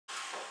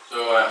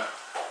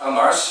I'm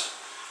Lars.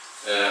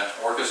 I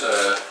work as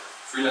a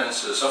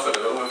freelance software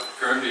developer,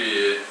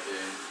 currently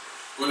in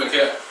Woodland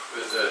here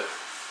with a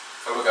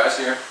couple of guys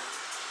here.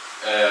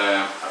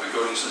 I've been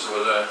coding since I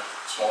was a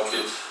small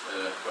kid,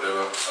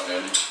 whatever, on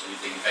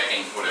anything,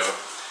 hacking, whatever.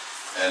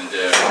 And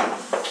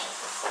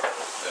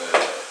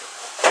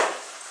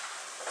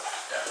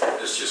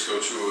let's just go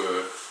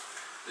to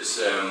this.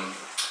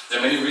 There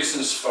are many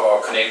reasons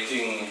for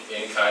connecting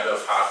any kind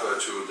of hardware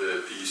to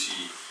the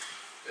PC.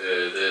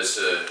 There's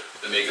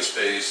the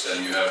makerspace,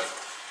 and you have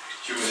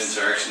human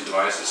interaction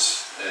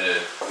devices,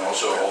 and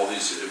also all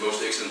these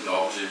most excellent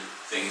novelty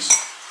things.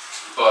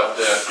 But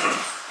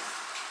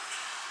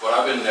what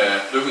I've been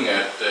looking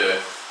at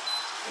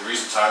in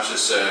recent times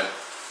is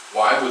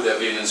why would there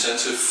be an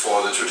incentive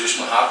for the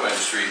traditional hardware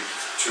industry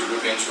to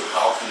look into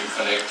how can you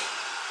connect?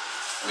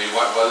 I mean,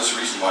 what is the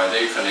reason why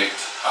they connect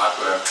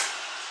hardware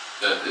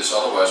that is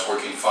otherwise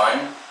working fine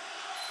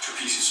to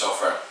PC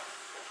software?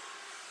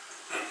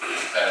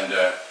 And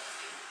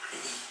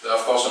there are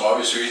of course some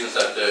obvious reasons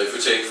that if we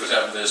take, for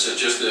example, there's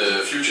just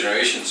a few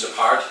generations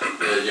apart,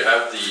 you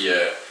have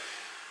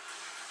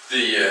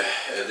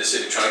this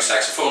electronic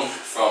saxophone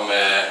from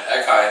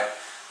Akai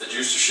that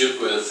used to ship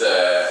with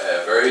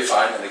a very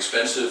fine and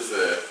expensive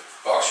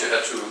box you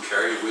had to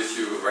carry with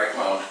you, rack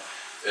mount,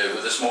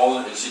 with a small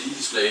LCD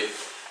display.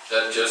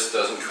 That just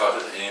doesn't cut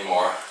it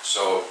anymore.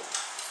 So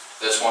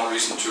that's one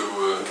reason to,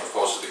 of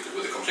course,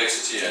 with the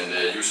complexity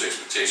and user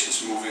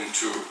expectations moving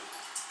to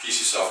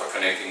PC software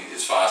connecting,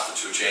 it's faster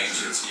to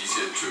change, it's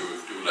easier to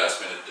do last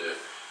minute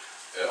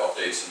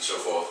updates and so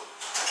forth.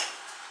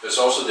 There's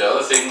also the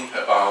other thing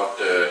about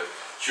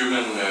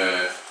human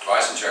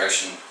device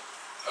interaction,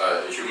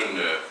 human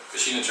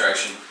machine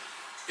interaction.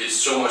 It's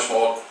so much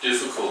more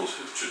difficult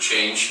to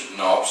change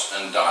knobs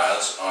and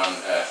dials on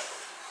a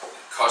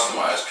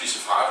customized piece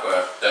of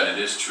hardware than it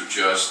is to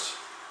just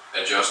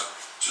adjust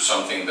to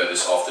something that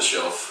is off the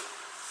shelf,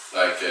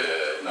 like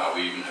now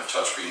we even have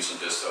touchscreens on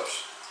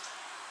desktops.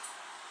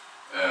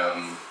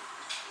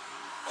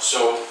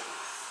 So,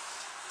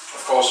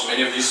 of course,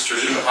 many of these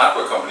traditional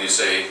hardware companies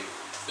say,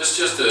 let's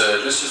just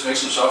make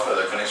some software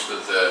that connects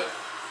with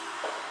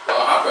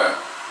our hardware.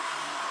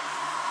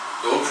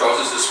 The old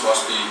processes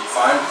must be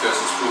fine because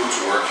it's proven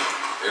to work.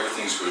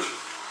 Everything's good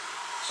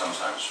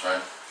sometimes,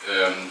 right?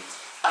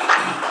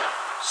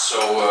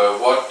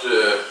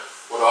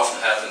 What often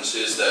happens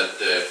is that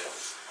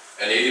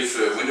a native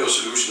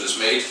Windows solution is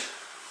made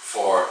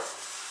for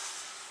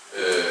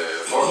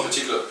a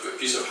particular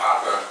piece of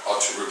hardware, or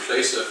to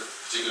replace a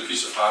particular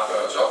piece of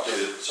hardware, or to update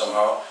it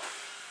somehow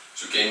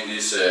to gain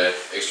this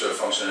extra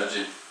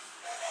functionality.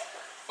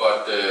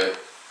 But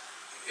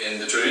in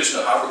the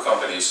traditional hardware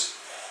companies,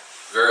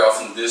 very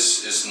often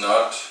this is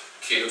not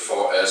catered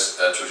for as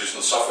a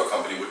traditional software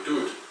company would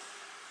do it,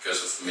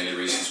 because of many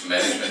reasons,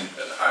 management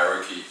and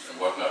hierarchy and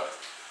whatnot.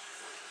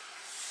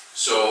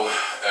 So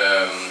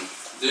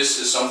this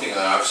is something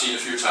that I've seen a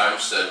few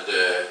times, that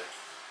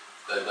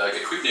like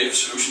a quick native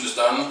solution is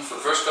done for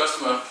the first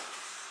customer,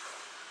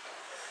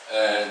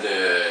 and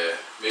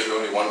maybe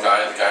only one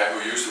guy, the guy who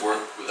used to work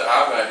with the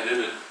hardware, he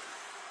did it.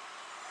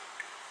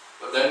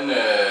 But then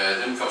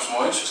it becomes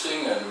more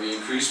interesting, and we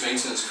increase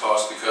maintenance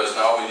costs, because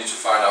now we need to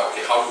find out,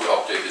 okay, how do we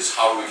update this,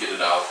 how do we get it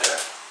out there?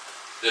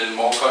 Then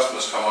more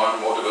customers come on,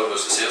 more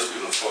developers, the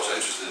salespeople of course are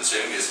interested in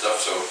selling this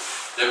stuff, so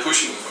they're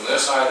pushing from their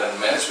side, and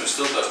management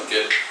still doesn't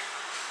get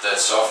that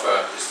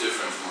software is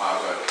different from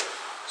hardware.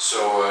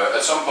 So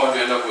at some point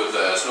we end up with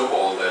a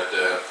snowball that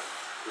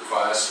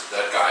requires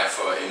that guy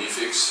for any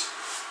fix.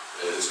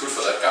 It's good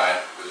for that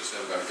guy because he's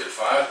never going to get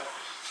fired,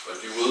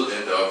 but you will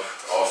end up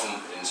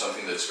often in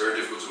something that's very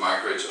difficult to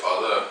migrate to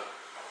other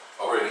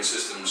operating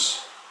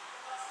systems,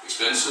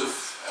 expensive,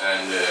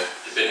 and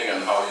depending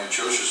on how you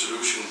chose your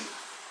solution,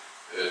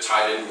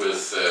 tied in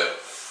with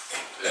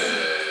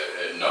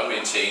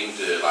non-maintained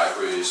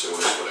libraries or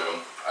whatever.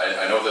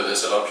 I know that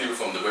there's a lot of people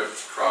from the web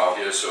crowd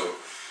here, so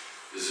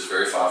this is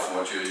very far from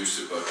what you're used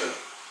to, but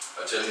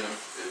I tell you,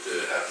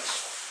 it happens.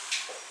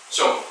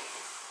 So,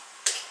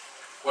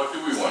 what do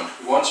we want?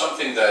 We want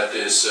something that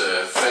is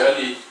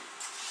fairly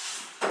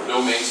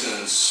low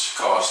maintenance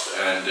cost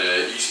and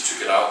easy to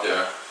get out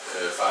there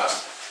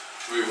fast.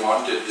 We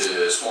want it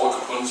small,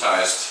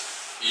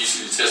 componentized,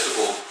 easily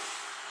testable,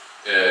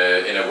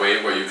 in a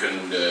way where you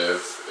can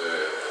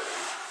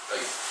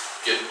like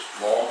get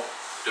more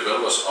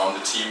developers on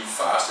the team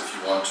fast if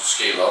you want to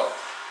scale up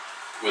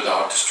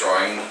without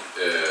destroying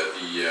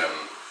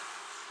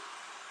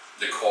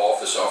the core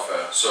of the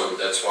software. So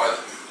that's why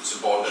it's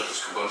important that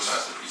it's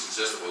componentized and easy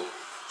testable.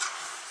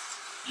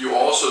 You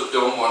also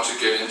don't want to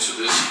get into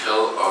this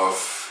hell of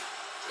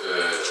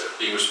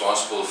being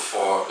responsible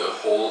for the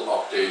whole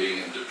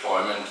updating and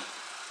deployment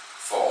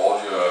for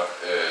all your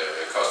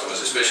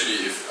customers,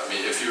 especially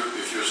if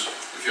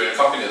you're in a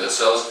company that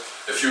sells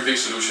a few big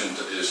solutions,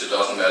 it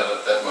doesn't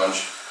matter that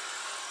much.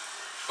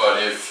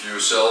 But if you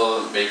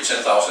sell maybe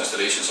 10,000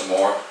 installations or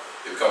more,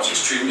 it becomes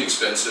extremely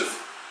expensive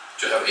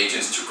to have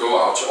agents to go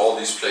out to all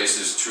these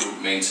places to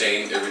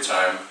maintain every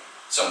time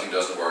something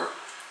doesn't work.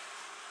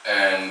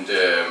 And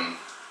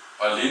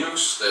On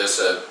Linux, there's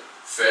a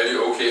fairly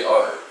okay,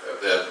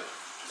 there are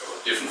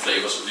different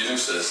flavors of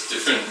Linux, there's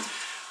different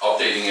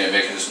updating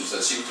mechanisms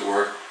that seem to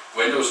work.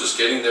 Windows is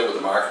getting there with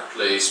the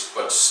marketplace,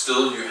 but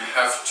still you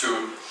have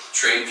to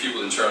train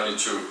people internally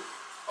to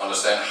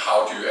understand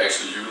how do you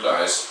actually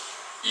utilize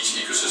each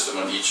ecosystem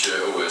on each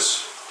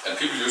OS. And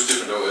people use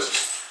different OSs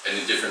and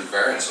in different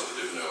variants of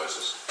the different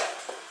OSs.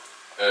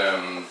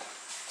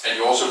 And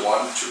you also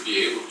want to be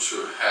able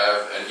to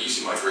have an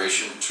easy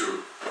migration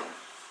to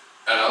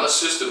another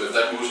system. If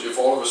that moves, if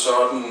all of a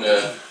sudden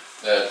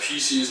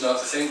PC is not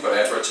the thing, but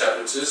Android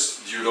tablets is,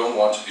 you don't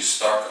want to be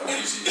stuck on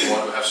PC. You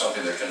want to have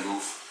something that can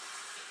move.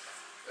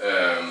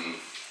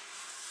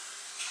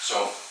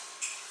 So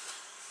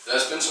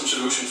there's been some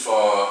solutions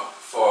for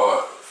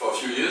a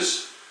few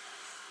years.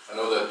 I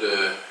know that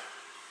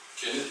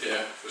Kenneth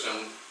here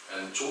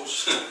and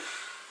Tools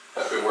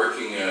have been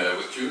working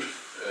with Qt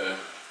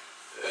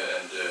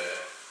and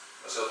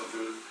myself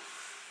included.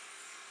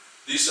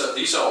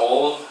 These are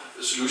all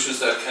solutions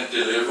that can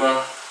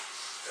deliver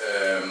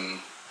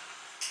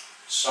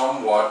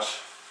somewhat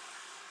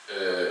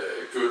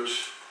good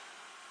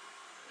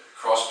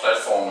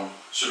cross-platform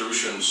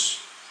solutions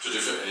to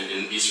different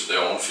in each of their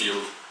own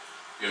field.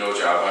 You know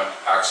Java,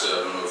 Axe, I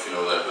don't know if you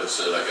know that, but it's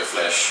like a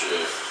Flash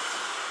in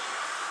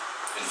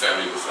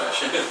family with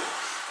Flash.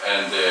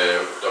 And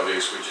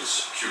WX, which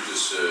is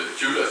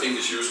Qt, I think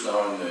is used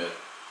now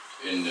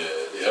in the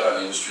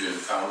airline industry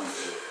and car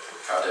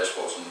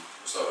dashboards and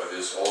stuff like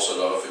this. Also a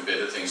lot of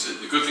embedded things.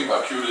 The good thing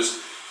about Qt is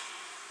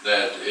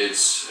that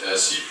it's a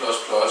C++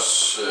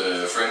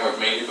 framework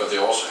mainly, but they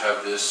also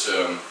have this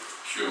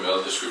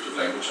QML descriptive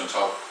language on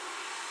top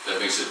that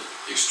makes it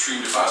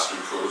extremely fast to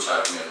do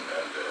prototyping and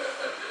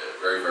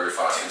very, very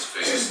fast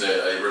interfaces.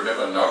 I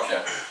remember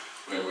Nokia,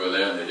 when we were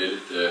there and they did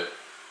it,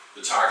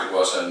 the target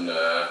was on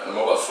a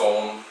mobile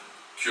phone,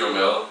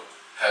 QML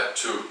had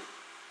to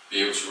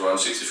be able to run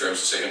 60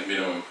 frames a second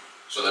minimum.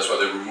 So that's why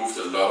they removed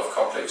a lot of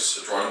complex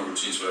drawing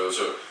routines.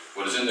 So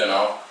what is in there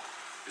now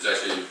is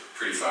actually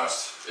pretty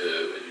fast.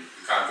 You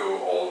can't go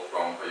all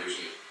wrong by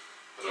using it.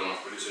 I don't know,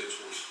 what do you say,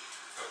 Tools?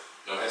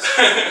 No.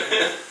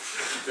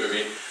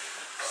 Okay.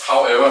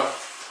 However,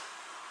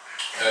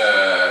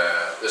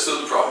 there's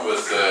still the problem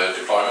with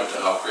deployment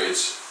and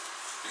upgrades.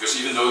 Because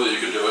even though that you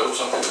can develop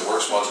something that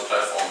works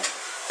multi-platform,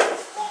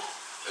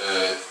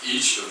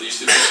 each of these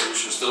different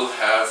solutions still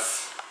have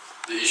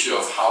the issue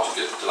of how to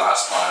get the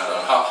last mile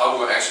done. How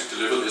do I actually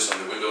deliver this on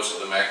the Windows or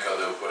the Mac or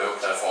the whatever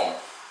platform?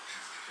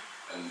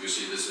 And you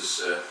see this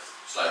is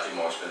slightly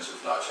more expensive,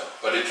 larger,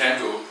 but it can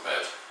go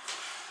bad.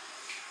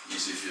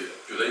 Easy if you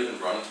do they even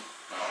run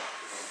now?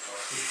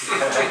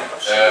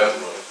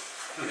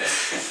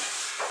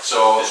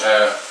 So I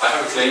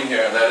have a claim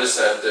here, and that is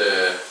that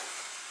the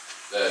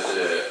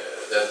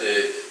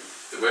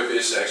web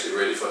is actually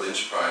ready for the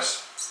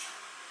enterprise.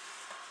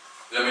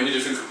 There are many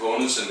different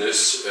components in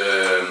this.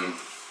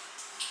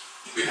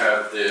 We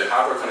have the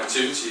hardware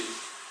connectivity,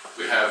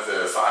 we have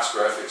fast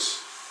graphics,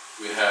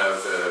 we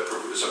have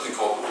something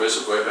called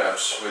progressive web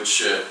apps,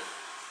 which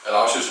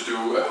allows you to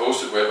do a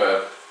hosted web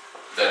app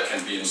that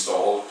can be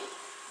installed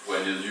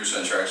when the user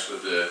interacts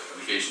with the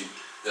application.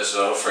 There's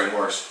a lot of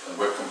frameworks and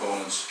web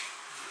components.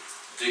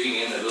 Digging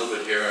in a little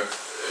bit here,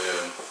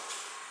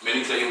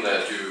 many claim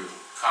that you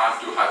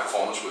can't do high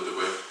performance with the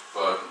web,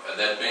 but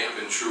that may have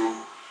been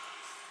true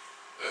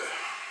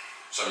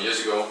some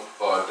years ago,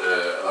 but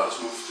a lot has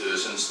moved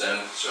since then.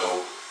 So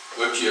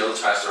WebGL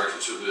ties directly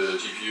to the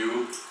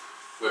GPU,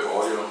 web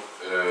audio,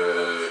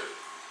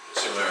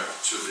 similar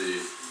to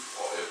the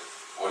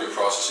audio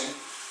processing,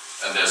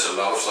 and there's a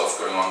lot of stuff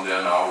going on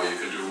there now where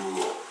you can do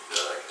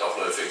like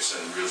Doppler effects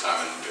in real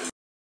time and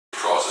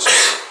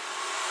processing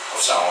of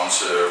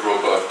sounds,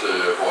 robot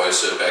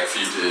voice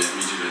backfeed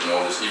immediately and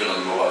all this, even on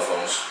the mobile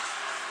phones.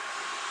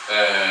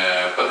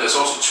 But there's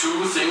also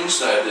two things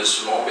that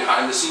is more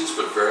behind the scenes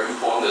but very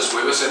important. There's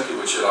WebAssembly,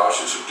 which allows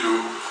you to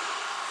do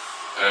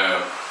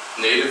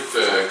native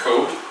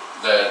code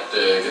that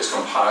gets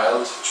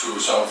compiled to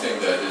something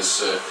that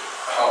is,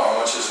 how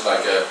much is it,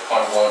 like a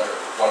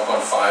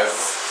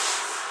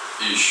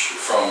 1.5-ish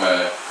from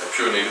a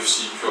pure native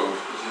C code,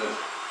 isn't it?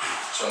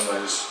 Something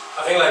like this.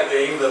 I think like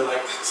they aim that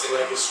like say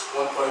like it's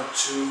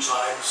 1.2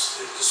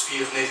 times the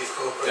speed of native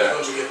code, but it's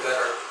going to get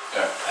better.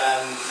 Yeah.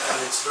 And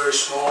it's very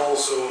small,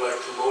 so like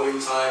the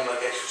loading time,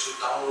 like actually to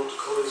download the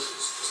code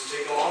doesn't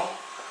take long.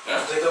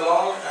 Yeah. Doesn't take that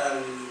long,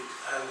 and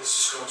it's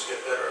just going to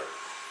get better.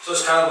 So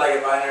it's kind of like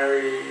a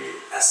binary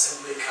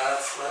assembly kind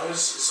of language.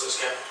 So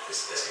it's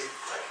basically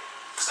like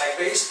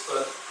stack based,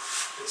 but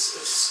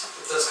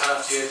that's kind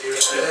of the idea.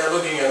 And they're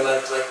looking at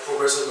like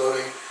progressive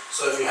loading.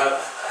 So if you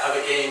have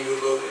a game, you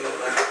load in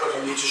like what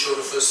you need to show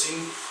the first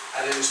scene,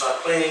 and then you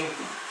start playing.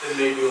 Then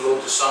maybe you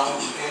load the sound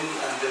in,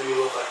 and then you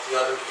load like the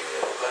other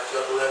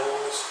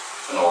levels.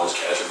 And all this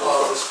cache.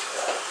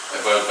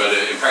 But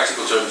in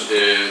practical terms,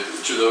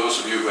 to those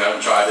of you who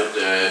haven't tried it,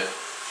 the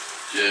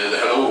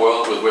hello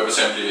world with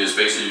WebAssembly is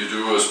basically you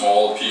do a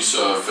small piece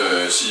of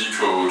C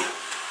code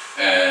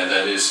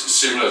that is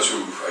similar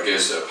to, I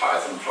guess, a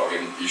Python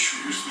plugin issue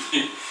used to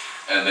be.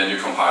 and then you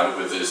compile it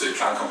with this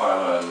client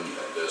compiler and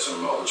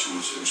some other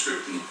tools in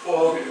scripting.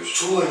 Well,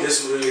 tooling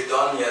isn't really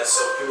done yet,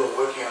 so people are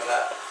working on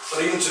that.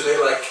 But even today,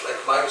 like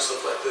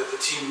Microsoft, like the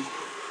team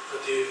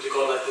that they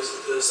got like this,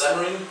 the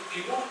Xamarin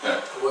people,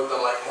 who worked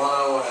on like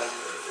Mono and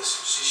this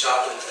C#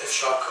 and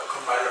F#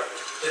 compiler.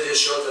 They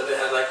just showed that they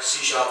had like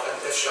C# and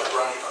F#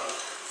 running on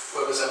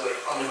WebAssembly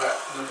on the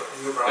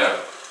new browser. Yeah.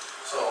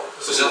 So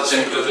is it the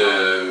same with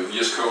the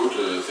VS Code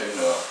thing?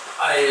 Or?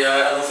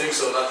 I don't think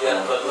so, not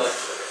yet. But like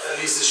at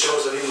least it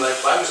shows that even like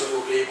Microsoft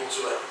will be able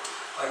to like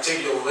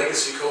take your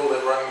legacy code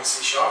and running in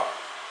C#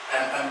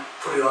 and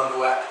put it on the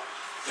web.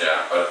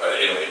 Yeah, but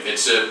anyway,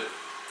 it's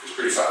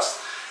pretty fast.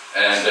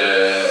 And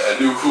a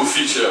new cool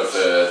feature of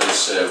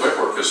this web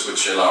workers,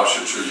 which allows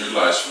you to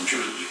utilize from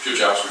pure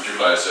jobs, which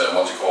utilize a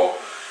multi-core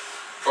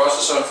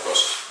processor. Of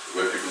course,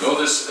 web people know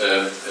this,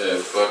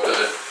 but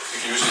you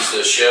can use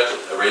this shared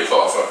array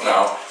buffer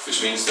now, which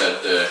means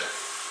that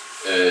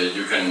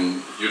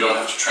you don't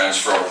have to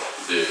transfer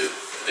the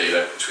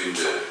data between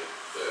the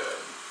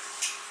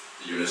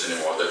units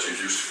anymore that you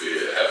used to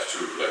have to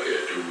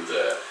do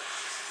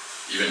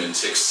even in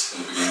text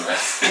in the beginning.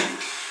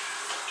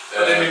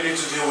 But then you need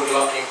to deal with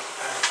locking.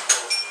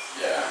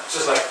 Yeah.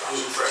 Just like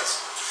using threads.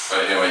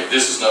 But anyway,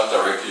 this is not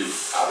directly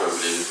hardware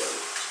related, but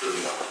it's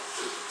building up.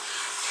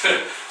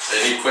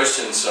 Any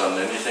questions on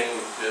anything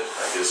yet?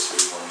 I guess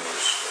everyone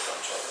knows what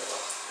I'm talking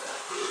about.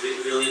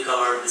 Yeah. Will you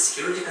cover the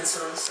security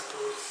concerns,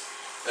 suppose?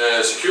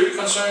 Security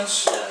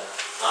concerns? Yeah.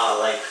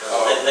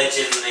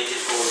 Native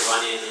code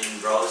running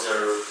in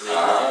browser,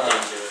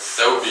 dangerous.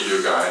 That would be your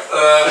guy.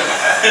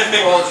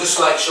 Well, just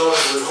like showing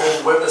the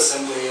whole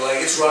WebAssembly, like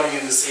it's running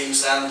in the same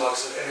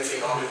sandbox and anything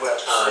on the web.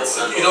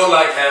 So you don't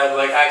have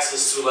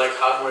access to like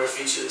hardware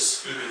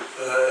features.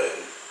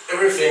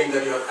 Everything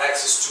that you have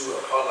access to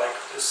about like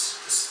this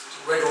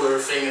regular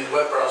thing in the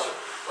web browser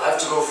will have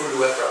to go through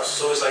the web browser.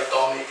 So it's like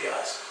DOM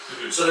APIs.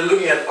 So they're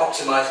looking at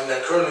optimizing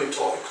that. Currently it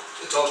talks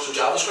to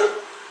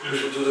JavaScript. We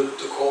will do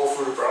the call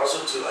through the browser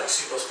to like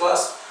C++ and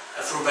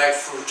back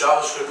through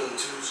JavaScript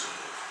into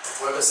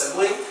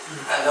WebAssembly,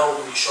 and that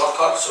will be a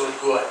shortcut, so it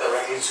will go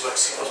directly into like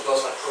C++, like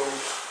Chrome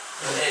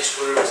and Edge,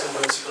 where it's in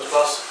C++.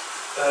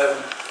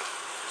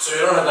 So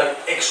you don't have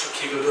like extra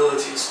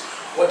capabilities.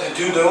 What they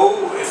do though,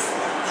 if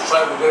you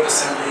try with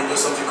WebAssembly,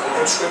 there's something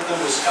called Scripting,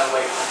 which is kind of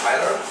like a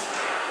compiler,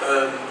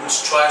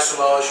 which tries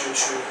to allow you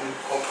to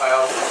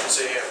compile, you can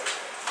say,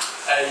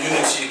 a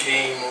Unity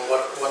game or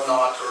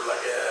whatnot, or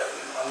like a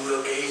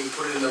Unreal game,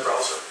 put it in the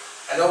browser.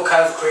 And they'll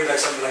kind of create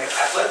like something like an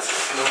applet,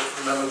 if you don't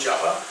remember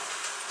Java,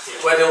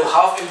 where they'll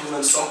half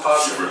implement some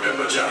parts. You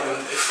remember Java?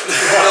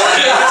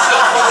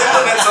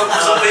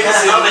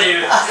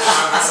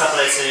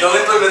 They'll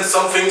implement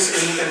some things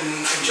in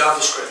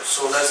JavaScript.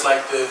 So that's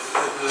like the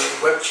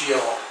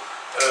WebGL,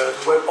 the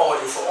web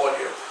audio for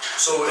audio.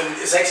 So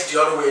it's actually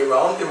the other way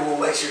around. It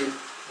will actually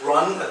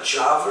run a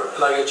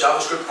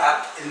JavaScript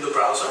app in the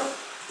browser,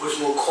 which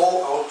will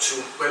call out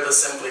to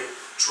WebAssembly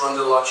to run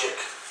the logic.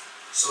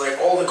 So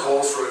like all the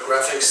calls for the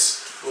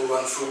graphics will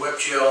run through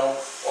WebGL,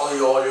 all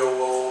the audio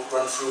will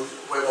run through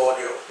web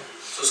audio.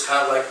 So it's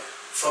kind of like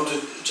from the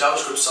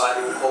JavaScript side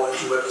it will call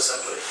into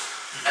WebAssembly.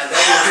 And then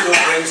it still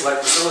brings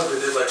like Mozilla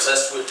did like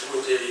test with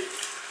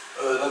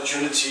the not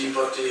Unity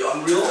but the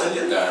Unreal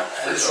Engine. Yeah,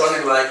 and it's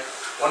running like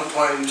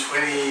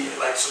 1.20,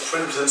 like so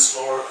 20%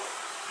 slower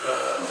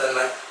than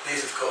like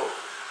native code.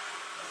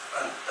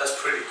 And that's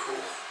pretty cool.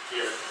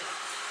 Yeah.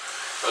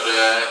 But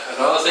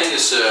another thing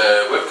is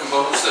web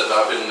components that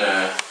I've been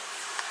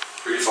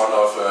pretty fond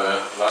of the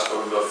last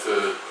couple of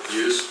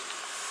years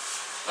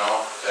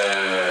now.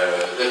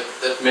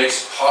 That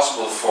makes it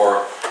possible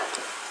for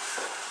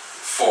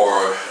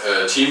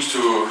teams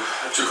to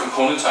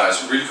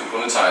really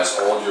componentize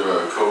all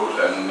your code.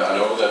 And I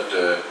know that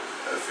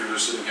a few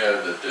sitting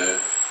here that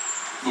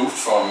moved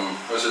from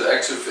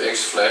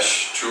ActiveX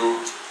Flash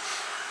to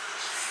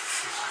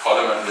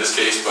Polymer in this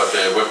case, but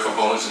web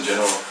components in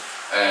general.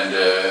 And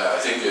I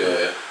think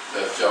that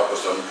job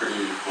was done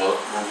pretty well,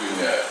 moving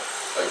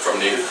like from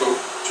native code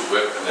to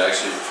web, and it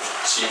actually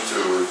seemed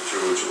to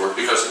work,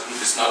 because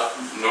it's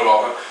no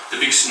longer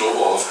the big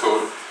snowball of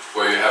code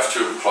where you have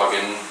to plug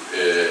in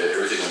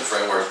everything in the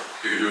framework.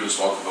 You can do it in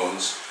small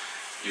components.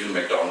 Even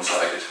McDonald's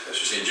like it. As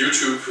you see,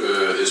 YouTube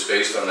is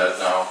based on that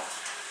now.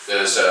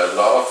 There's a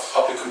lot of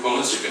public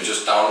components you can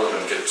just download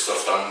and get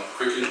stuff done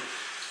quickly.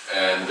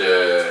 And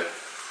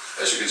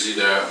as you can see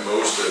there,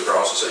 most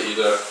browsers are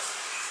either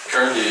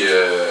currently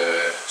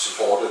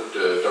supported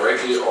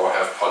directly or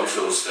have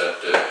polyfills that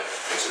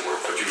makes it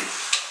work. But you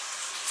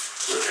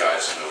good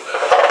guys know that.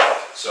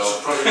 So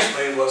probably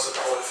explain what's a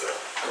polyfill.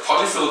 A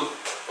polyfill.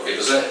 Okay,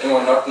 does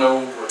anyone not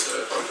know what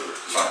a polyfill is?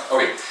 Fine.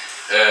 Okay.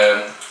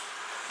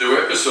 The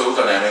web is so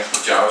dynamic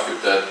with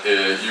JavaScript that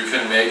you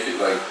can make it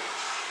like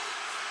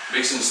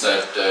mixins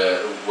that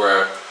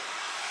where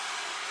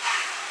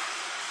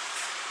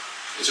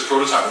it's a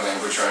prototyping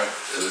language, right?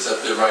 Is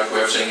that the right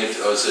way of saying it,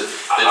 or is it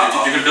that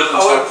you can build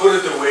on top? I would put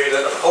it the way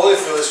that a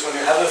polyfill is when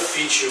you have a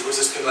feature which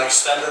has been like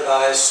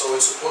standardized, so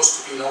it's supposed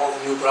to be in all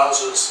the new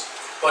browsers,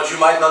 but you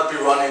might not be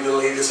running the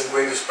latest and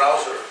greatest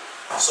browser,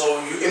 So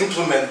you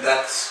implement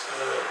that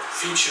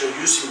feature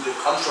using the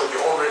construct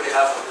you already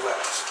have on the web.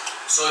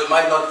 So it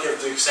might not give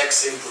the exact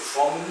same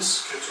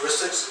performance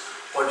characteristics,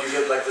 but you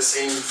get like the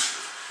same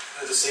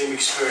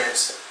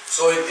experience.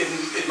 So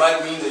it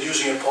might mean that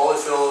using a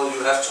polyfill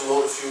you have to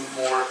load a few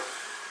more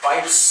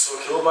bytes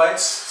or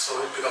kilobytes, so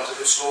it becomes a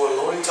bit slower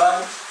loading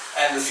time,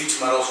 and the feature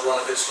might also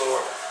run a bit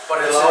slower.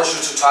 But it allows you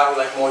to target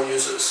like more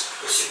users.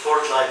 The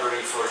support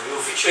library for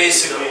new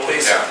features. Basically,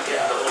 yeah.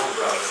 The old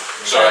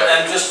browser. So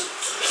and just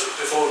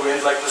before we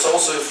end, like there's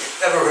also, if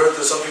you've ever heard,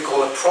 there's something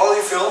called a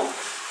polyfill,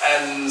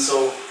 and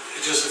so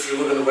just if you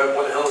look on the web,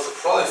 what the hell is a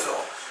polyfill?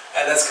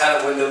 And that's kind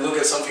of when they look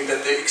at something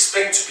that they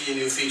expect to be a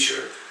new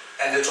feature,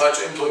 and they try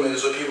to implement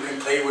it so people can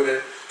play with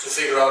it to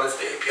figure out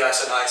if the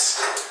APIs are nice.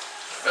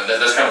 And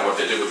that's kind of what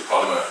they did with the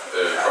Polymer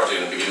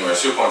project in the beginning, where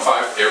 0.5,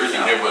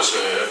 everything here was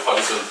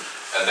polyfill.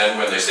 And then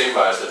when they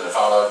stabilized it and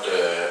found out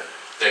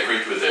they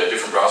agreed with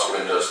different browser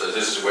vendors that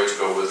this is a way to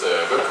go with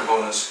web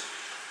components,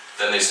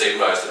 then they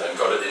stabilized it and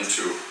got it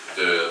into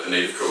the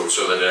native code,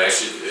 so that it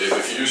actually,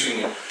 if you're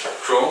using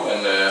Chrome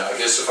and I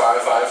guess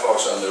Safari,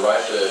 Firefox on the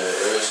right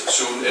areas,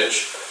 soon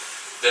Edge,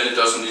 then it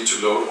doesn't need to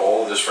load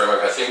all this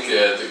framework. I think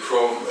the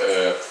Chrome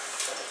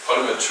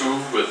Polymer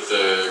 2 with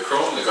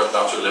Chrome, they got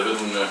down to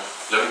 11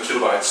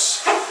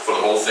 kilobytes for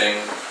the whole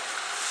thing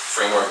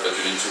framework that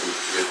you need to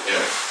get.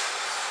 Anyway.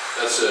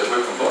 That's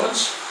web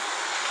components.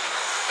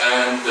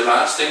 And the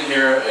last thing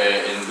here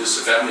in this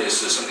family is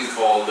something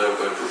called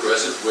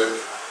progressive web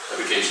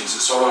applications.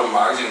 It's sort of a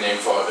marketing name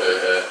for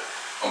an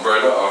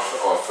umbrella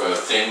of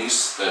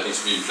things that need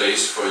to be in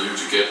place for you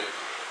to get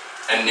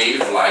a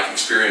native-like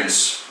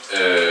experience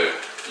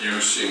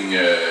using,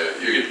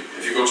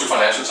 if you go to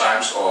Financial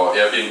Times or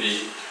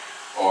Airbnb,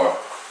 or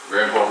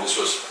very important, this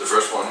was the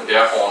first one,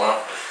 Air Corner,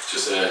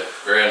 just a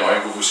very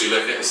annoying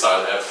Vuvuzela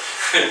style app.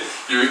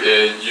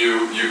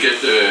 you get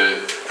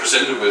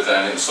presented with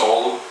an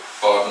install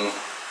button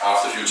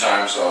after a few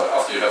times or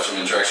after you have some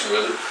interaction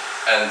with it,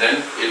 and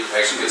then it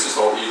actually gets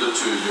installed either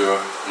to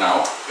your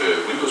now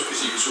Windows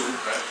PC soon,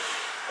 right,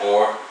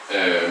 or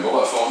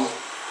mobile phone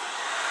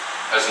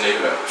as a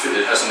native app.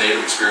 It has a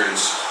native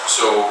experience.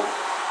 So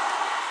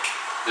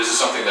this is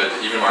something that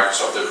even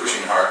Microsoft are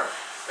pushing hard,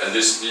 and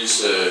these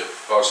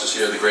boxes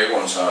here, the gray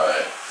ones, are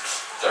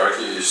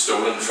directly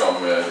stolen from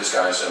this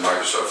guy's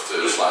Microsoft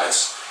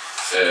slides,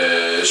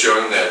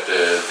 showing that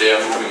they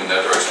are moving in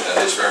that direction and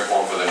it's very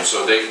important for them.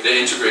 So they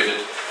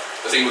integrated,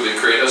 I think with the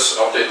creators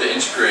update, they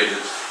integrated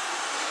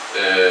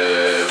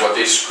what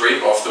they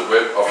scrape off the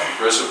web of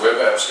progressive web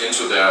apps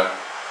into their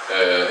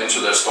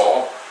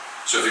store.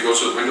 So if you go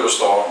to the Windows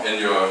Store in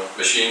your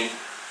machine,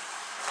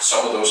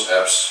 some of those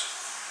apps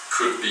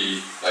could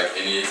be like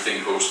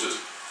anything posted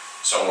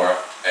somewhere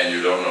and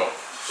you don't know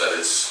that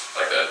it's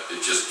like that.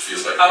 It just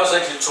feels like... I was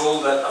actually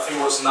told that I think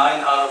it was 9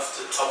 out of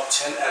the top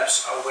 10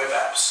 apps are web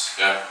apps.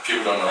 Yeah,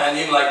 people don't know. And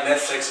even like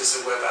Netflix is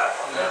a web app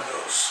on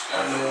Windows,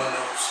 and no one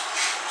knows.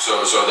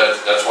 So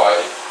that's why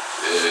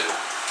it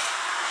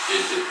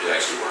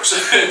actually works.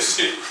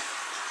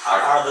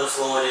 Are those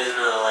loaded in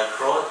like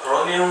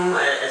Chromium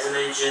as an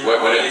engine?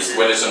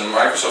 When it's in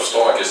Microsoft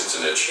Store, I guess it's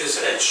an Edge.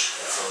 It's Edge.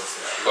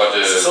 But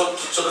so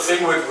the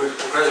thing with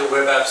progressive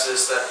web apps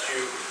is that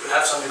you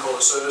have something called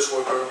a service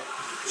worker,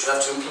 which you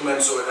have to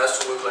implement, so it has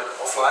to work like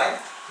offline,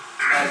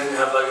 and then you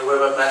have like a web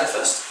app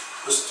manifest,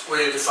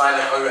 where you define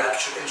like how your app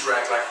should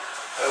interact, like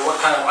what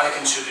kind of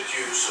icon should it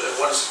use,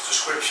 what is the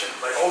description,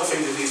 like all the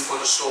things you need for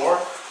the store,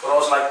 but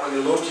also like when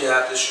you load the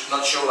app, it should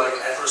not show like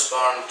an address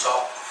bar on the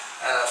top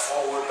and a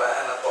forward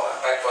and a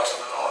back button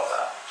and all of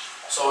that.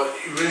 So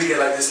you really get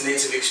like this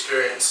native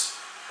experience,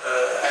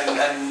 and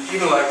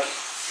even like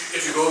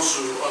if you go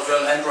to, on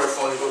an Android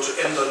phone, you go to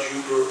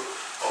m.uber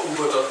or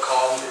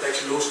uber.com, it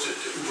actually loads the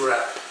Uber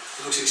app.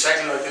 It looks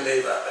exactly like the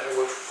native app and it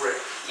works great.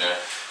 Yeah,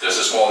 there's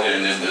a small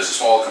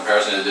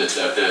comparison that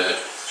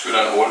Twitter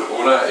and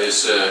Ola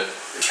is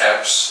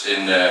cabs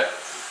in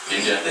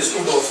India. It's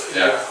Uber.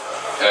 Yeah.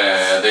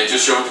 They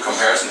just showed the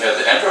comparison here.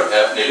 The Android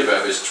app, native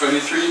app, is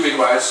 23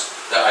 megabytes.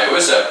 The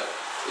iOS app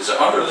is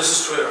 100. This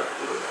is Twitter.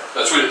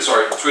 Twitter.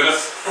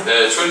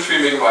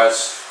 23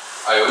 megabytes.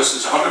 iOS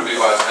is 100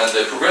 megabytes, and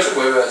the progressive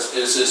web app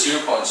is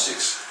 0.6.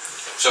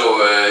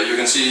 So you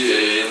can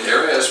see in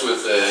areas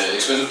with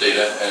expensive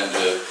data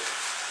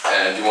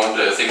and you want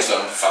things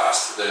done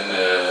fast, then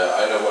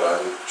I know what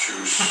I would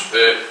choose.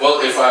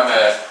 Well, if I'm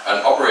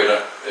an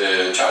operator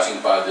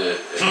charging by the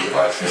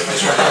gigabyte,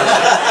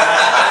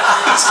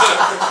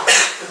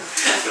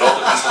 it all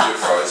depends on your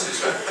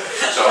priorities. Right?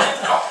 So,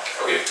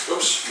 okay,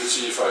 oops, let's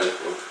see if I...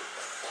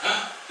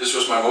 This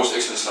was my most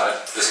excellent slide.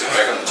 Let's get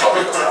back on the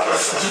topic of that.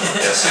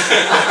 Yes.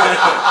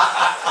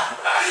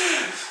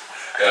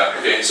 Yeah,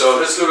 okay,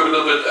 so let's look a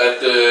little bit at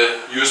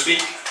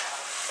USB.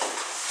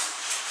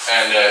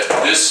 And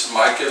this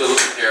might get a little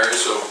bit hairy,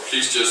 so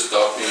please just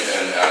stop me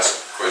and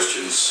ask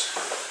questions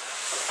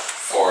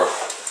for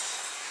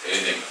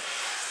anything.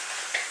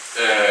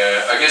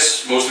 I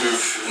guess most of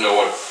you know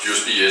what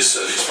USB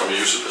is, at least from a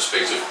user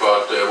perspective,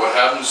 but what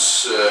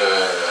happens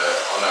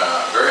on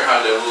a very high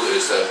level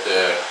is that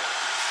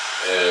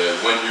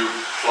when you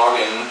plug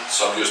in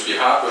some USB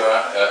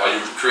hardware, or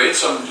you create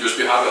some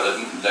USB hardware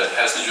that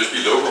has the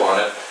USB logo on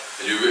it,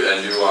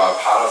 and you are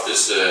part of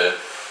this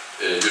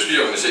USB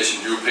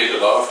organization, you paid a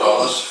lot of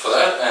dollars for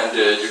that, and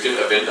you get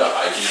a vendor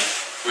ID,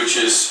 which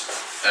is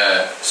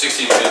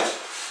 16-bit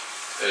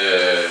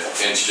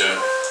integer,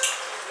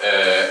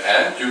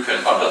 and you can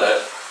under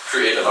that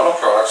create a lot of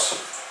products,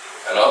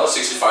 another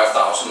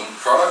 65,000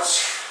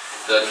 products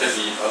that can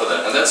be under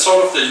that, and that's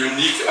sort of the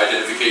unique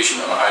identification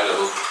on a high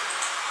level.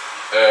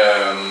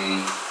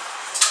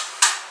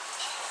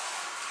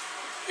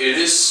 It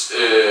is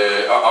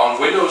on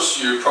Windows.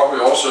 You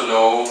probably also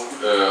know,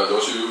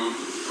 those of you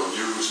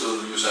who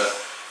still use that.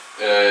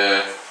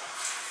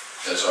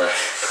 Sorry.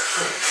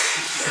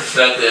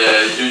 That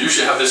you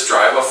usually have this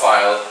driver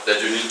file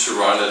that you need to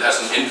run. It has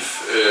an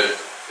inf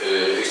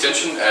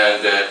extension,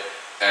 and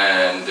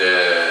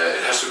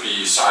it has to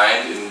be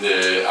signed in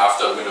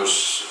after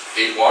Windows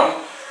 8.1.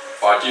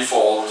 By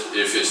default,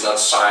 if it's not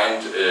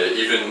signed,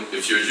 even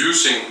if you're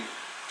using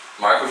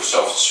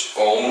Microsoft's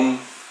own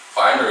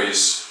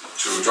binaries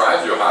to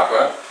drive your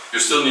hardware, you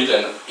still need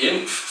an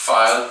inf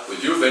file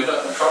with your vendor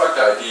and product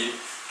ID,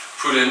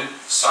 put in,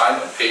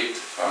 signed and paid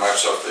by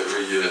Microsoft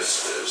every year.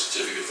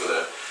 Certificate for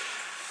that.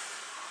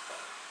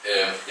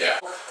 Yeah,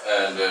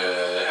 and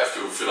have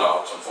to fill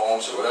out some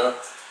forms or whatever.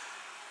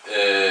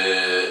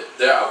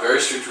 There are very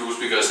strict rules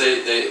because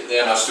they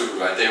are not stupid,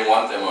 right? They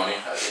want their money.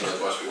 I think that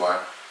must be why.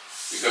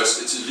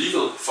 Because it's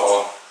illegal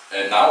for,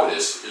 and now it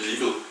is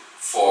illegal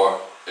for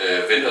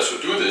vendors who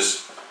do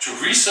this to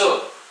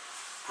resell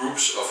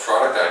groups of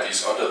product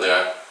IDs under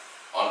their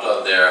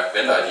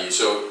vendor ID.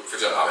 So, for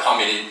example, how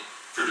many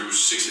produce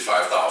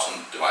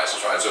 65,000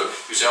 devices, right? So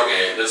you say,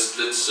 okay, let's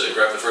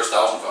grab the first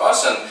 1,000 for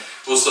us, and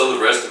we'll sell the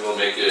rest, and we'll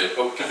make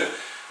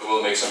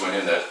we'll make some money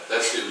on that.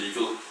 That's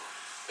illegal.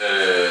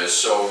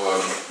 So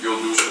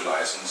you'll lose your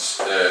license.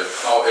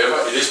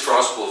 However, it is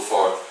possible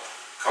for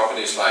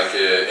companies like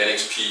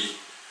NXP,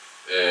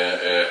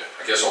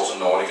 I guess also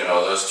Nordic and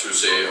others, to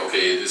say,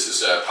 okay, this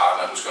is a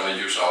partner who's going to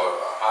use our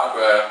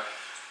hardware.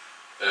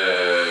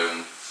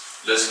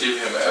 Let's give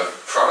him a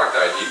product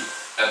ID,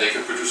 and they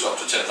can produce up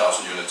to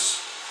 10,000 units.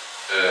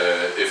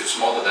 If it's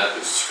more than that,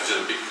 it's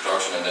considered big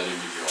production, and then you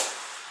need your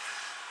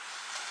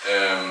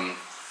own.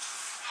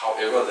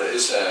 However, there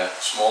is a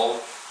small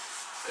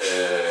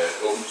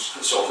open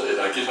source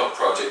GitHub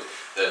project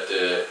that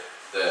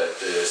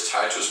is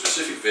tied to a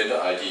specific vendor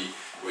ID,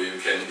 where you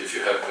can, if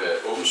you have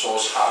open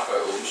source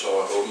hardware, open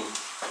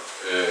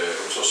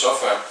source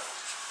software,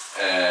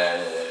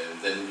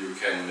 then you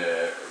can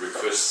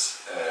request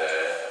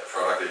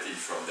product ID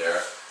from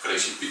their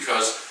collection,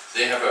 because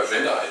they have a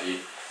vendor ID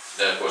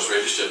that was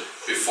registered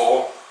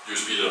before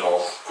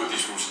USB.org put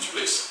these rules into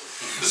place.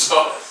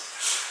 So,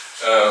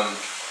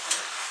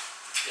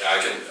 yeah,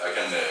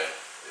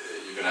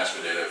 you can ask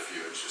me later if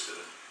you're interested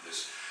in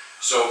this.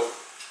 So,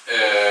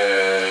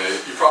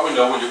 you probably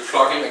know when you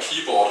plug in a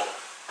keyboard,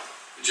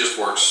 it just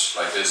works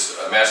like this,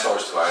 a mass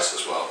storage device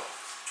as well.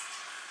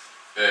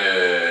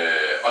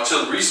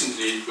 Until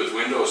recently, with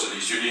Windows at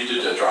least, you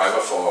needed a driver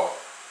for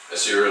a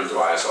serial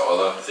device or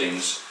other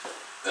things.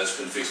 That's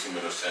been fixed in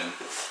Windows 10.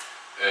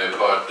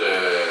 But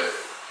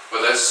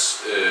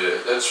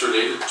that's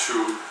related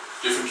to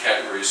different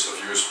categories of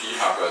USB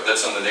hardware.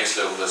 That's on the next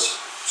level. That's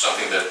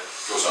something that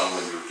goes on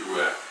when you do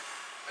a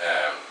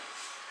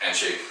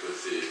handshake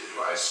with the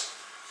device.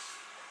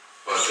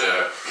 But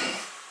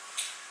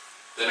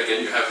then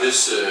again, you have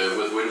this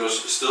with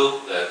Windows still,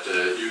 that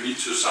you need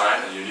to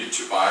sign and you need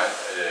to buy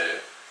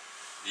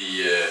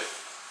the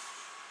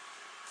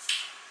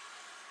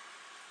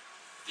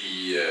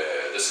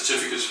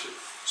certificate,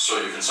 so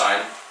you can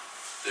sign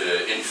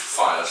the inf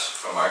files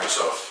from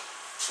Microsoft.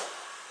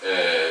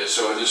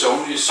 So it is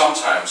only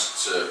sometimes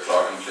it's a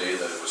plug and play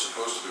that it was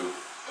supposed to do.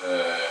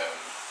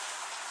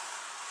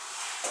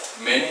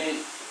 Many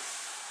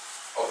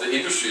of the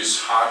industry's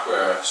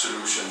hardware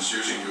solutions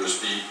using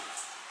USB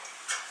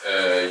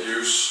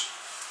use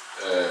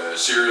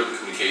serial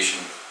communication,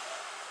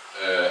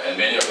 and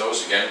many of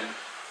those again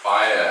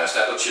buy a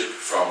standard chip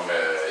from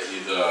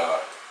either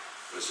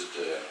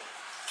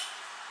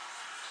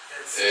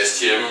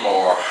STM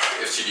or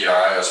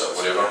FTDI or so,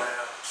 whatever.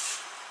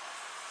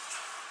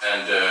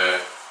 And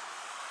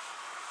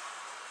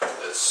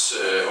that's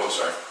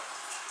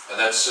and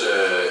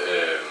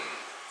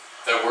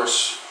that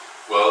works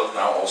well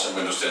now also in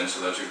Windows 10,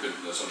 so that you could,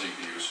 that's something you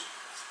can use.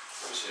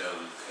 Let me see, I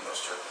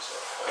lost track of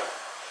myself.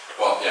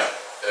 Well, yeah.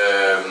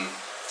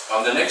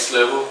 On the next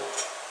level,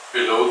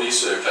 below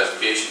these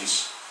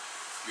classifications,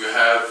 you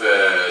have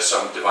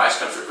some device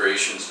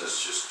configurations.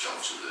 Let's just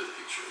jump to the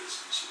picture,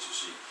 it's easy to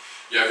see.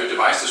 You have a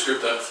device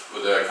descriptor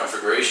with a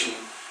configuration,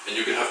 and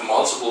you can have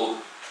multiple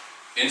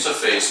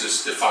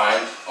interfaces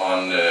defined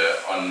on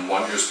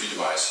one USB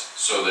device,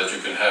 so that you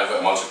can have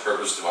a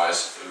multi-purpose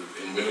device.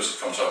 In Windows it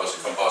comes up as a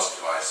composite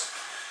device.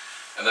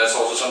 And that's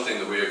also something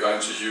that we are going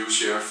to use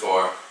here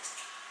for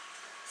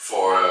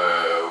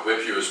web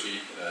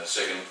USB in a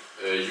second.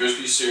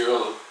 USB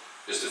serial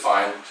is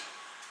defined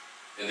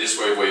in this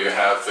way, where you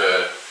have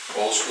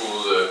old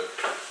school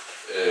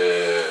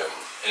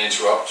an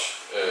interrupt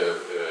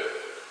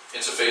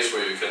interface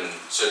where you can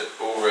set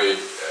baud rate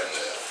and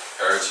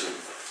parity and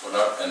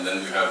whatnot, and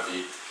then you have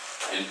the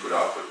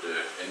input-output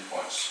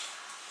endpoints.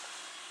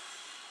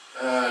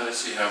 Let's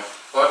see here.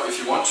 But if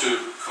you want to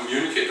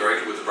communicate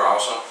directly with the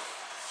browser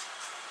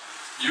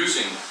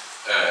using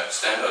a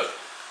standard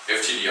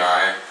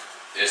FTDI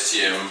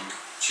STM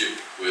chip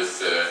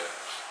with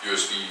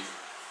USB,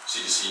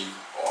 CDC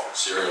or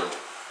serial,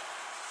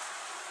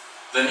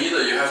 then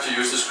either you have to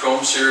use this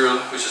Chrome serial,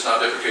 which is now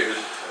deprecated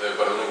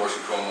but only works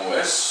in Chrome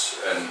OS,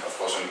 and of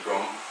course on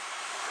Chrome,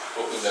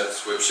 hoping that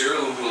web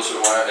serial will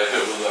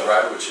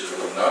arrive, which it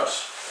will not,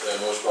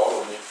 most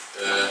probably.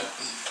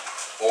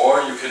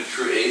 Or you can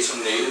create some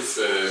native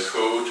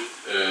code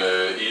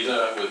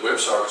either with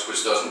WebSockets,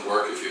 which doesn't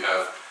work if you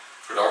have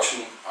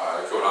production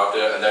code out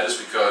there, and that is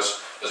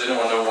because, does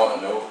anyone want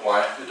to know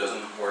why it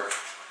doesn't work?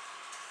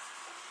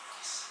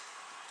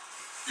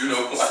 You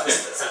know why?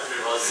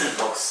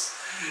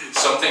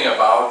 Something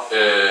about,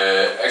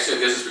 actually I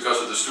guess it's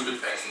because of the stupid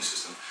banking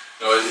system.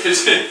 No,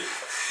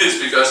 it's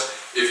because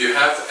if you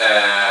have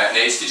an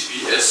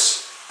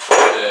HTTPS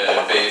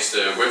based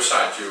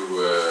website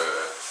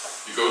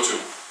you go to,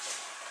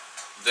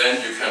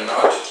 then you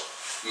cannot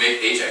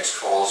make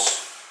AJAX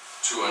calls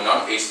to a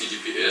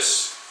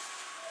non-HTTPS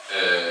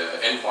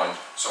endpoint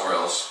somewhere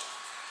else.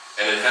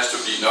 And it has to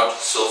be not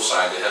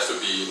self-signed, it has to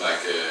be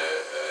like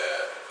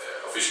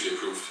officially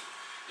approved.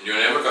 And you're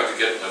never going to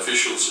get an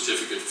official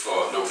certificate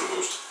for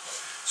localhost.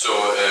 So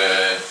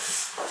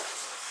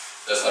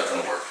that's not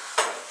going to work.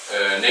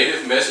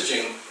 Native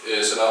messaging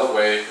is another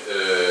way.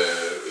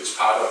 It's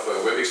part of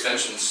web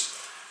extensions,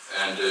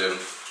 and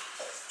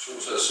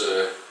tools as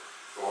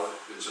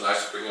it's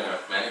nice to bring a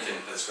mannequin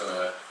that's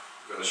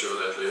gonna show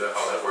that later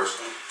how that works.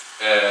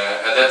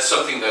 And that's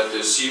something that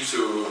seems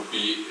to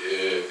be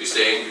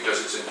staying because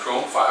it's in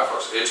Chrome,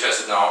 Firefox, Edge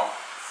has it now.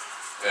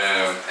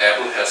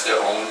 Apple has their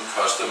own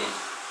custom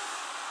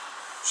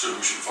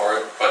solution for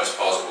it, but it's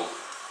possible.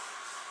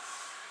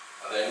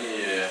 Are there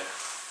any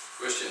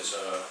questions?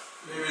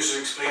 Maybe you should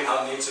explain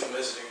how native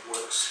messaging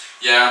works.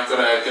 Yeah, I'm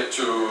gonna get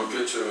to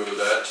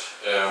that.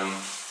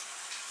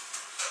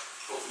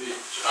 Hopefully,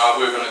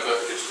 we're gonna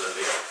get to that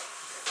later.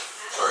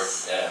 Sorry.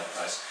 Yeah,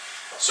 nice.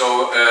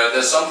 So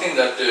there's something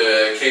that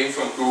came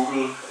from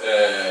Google.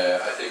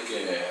 I think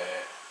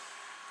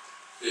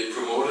they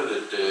promoted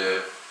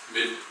it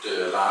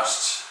mid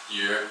last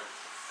year,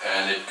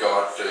 and it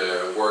got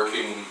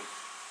working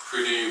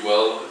pretty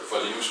well for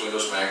Linux,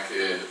 Windows, Mac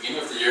in the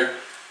beginning of the year.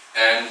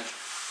 And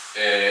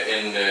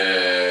in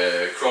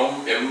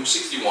Chrome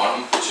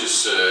M61, which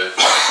is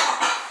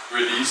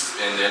released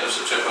in the end of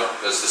September,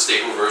 that's the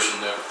stable version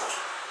there.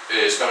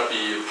 It's going to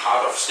be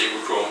part of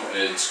stable Chrome,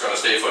 and it's going to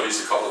stay for at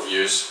least a couple of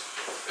years.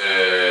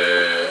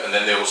 And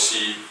then they will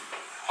see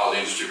how the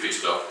industry picks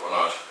it up or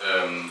not.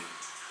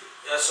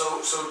 Yeah, so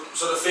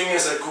the thing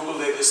is that Google,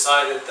 they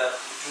decided that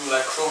doing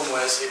like Chrome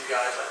OS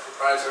APIs, like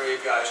proprietary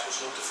APIs, was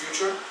not the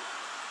future.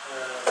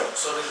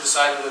 So they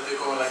decided that they're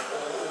going like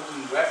all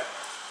open web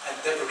and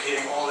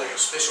deprecating all their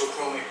special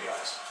Chrome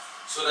APIs.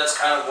 So that's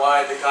kind of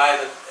why the guy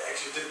that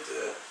actually did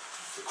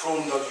the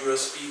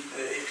Chrome.usb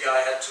API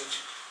had to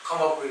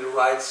come up with the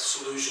right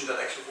solution that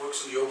actually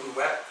works on the open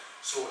web.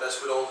 So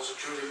that's with all the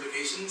security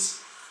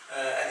implications,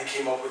 and he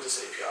came up with this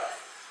API.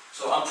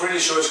 So I'm pretty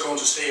sure it's going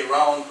to stay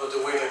around, but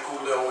the way that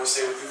Google always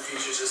say with new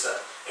features is that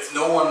if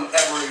no one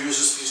ever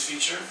uses this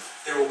feature,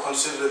 they will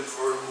consider them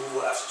for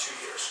removal after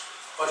 2 years.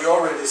 But you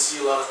already see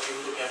a lot of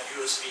people looking at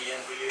USB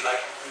and really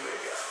liking the new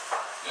API.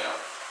 Yeah.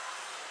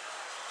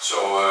 So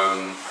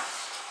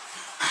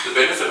the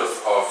benefit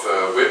of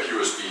web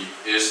USB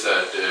is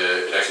that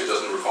it actually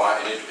doesn't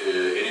require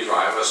any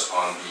drivers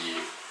on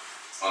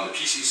the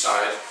PC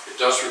side. It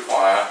does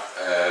require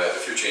a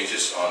few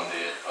changes on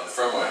the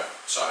firmware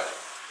side,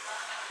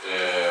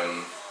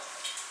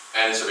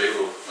 and it's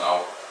available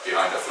now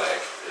behind a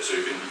flag, so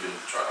you can even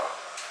try it out.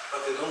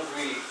 But they don't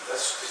really.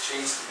 That's the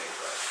change to make,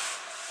 right?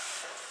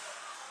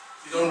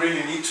 You don't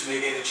really need to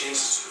make any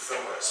changes to the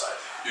firmware side.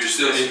 You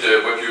still need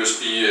the web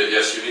USB.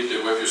 Yes, you need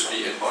the web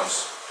USB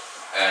endpoints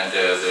and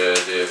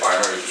the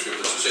binary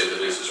descriptor to say that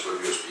this is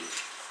web USB.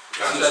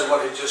 Isn't that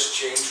what it just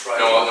changed, right?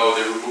 No,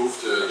 they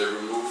removed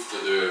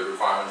the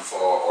requirement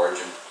for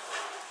origin.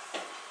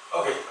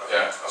 Okay.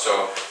 Yeah.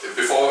 So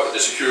before, the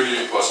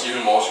security was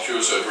even more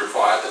secure, so it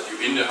required that you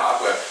in the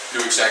hardware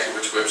knew exactly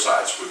which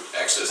websites would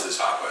access this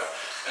hardware,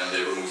 and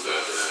they removed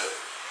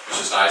which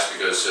is nice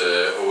because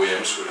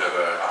OEMs would have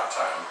a hard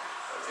time,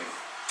 I think,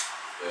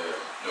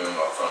 knowing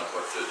upfront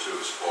what to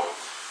support.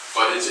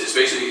 But it's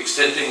basically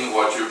extending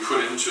what you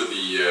put into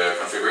the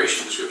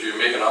configuration descriptor. You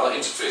make another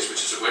interface,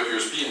 which is a web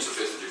USB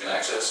interface that you can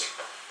access.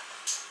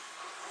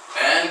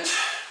 And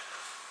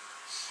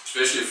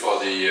especially for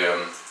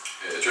the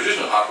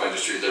traditional hardware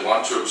industry, they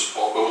want to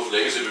support both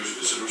legacy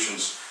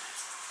solutions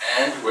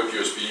and web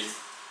USB.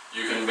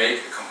 You can make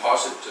a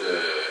composite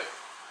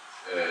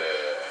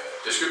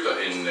descriptor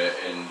in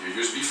your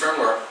USB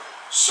firmware.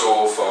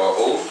 So for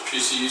old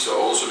PCs or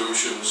old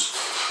solutions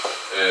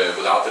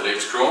without the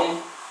latest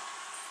Chrome,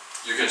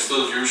 you can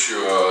still use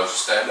your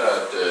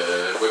standard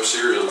web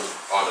serial,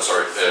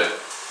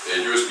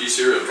 USB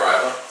serial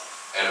driver,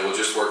 and it will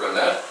just work on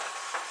that.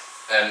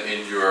 And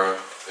in your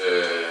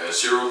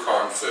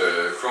ZeroConf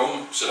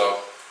Chrome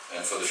setup,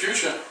 and for the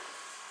future,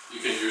 you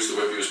can use the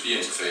web USB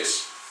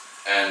interface.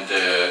 And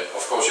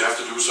of course, you have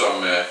to do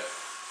some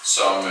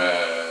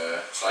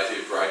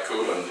slightly write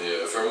code on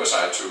the firmware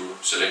side to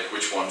select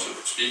which one to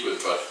speak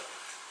with. But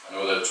I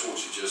know that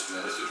Torsi just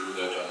managed to do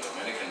that on the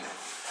mannequin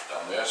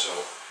down there, so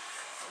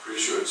I'm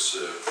pretty sure it's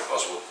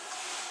possible.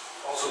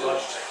 Also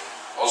Logitech.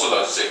 Also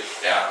Logitech,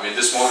 yeah. I mean,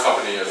 this small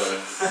company, I don't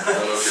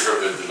know if you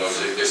heard of the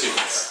Logitech. They seem,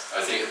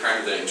 I think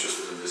apparently they're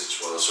interested in this as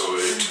well. So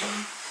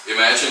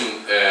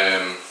imagine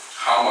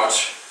how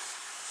much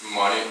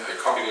money a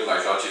company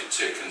like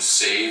Logitech can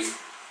save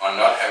on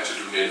not having to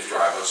do native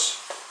drivers,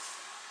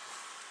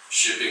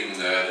 shipping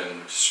that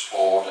and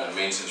support and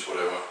maintenance,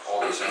 whatever,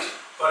 all these things.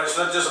 But it's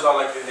not just about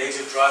like the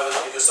native drivers,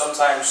 because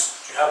sometimes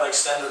you have like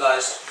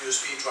standardized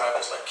USB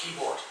drivers like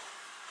keyboard,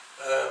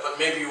 but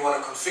maybe you want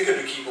to configure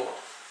the keyboard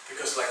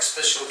because like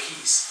special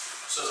keys.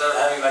 So instead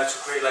of having like to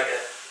create like a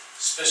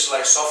special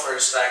like software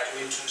stack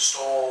you need to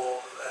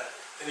install,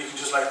 then you can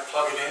just like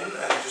plug it in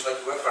and just like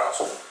the web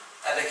browser,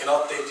 and they can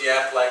update the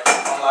app like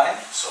online.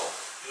 So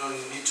you don't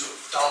need to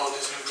download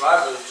this new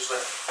driver. You just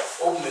like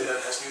open it and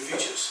it has new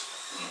features.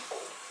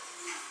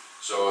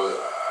 So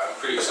I'm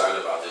pretty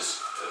excited about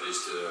this. At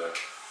least I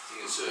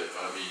think it's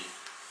going to be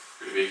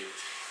pretty big.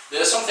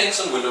 There are some things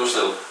on Windows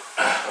still,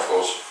 of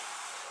course.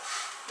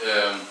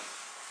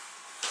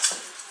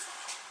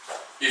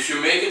 If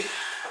you make it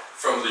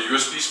from the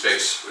USB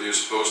specs where you're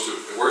supposed to,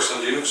 it works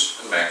on Linux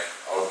and Mac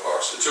out of the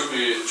box. It took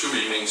me 2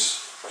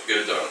 evenings to get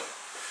it done.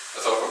 I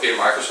thought, okay,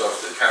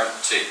 Microsoft, it can't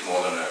take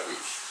more than a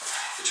week.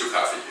 It took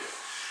half a year.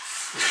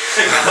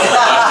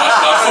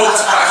 not full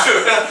time,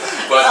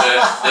 but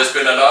there's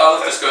been a lot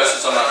of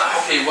discussions on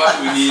okay, what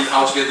do we need,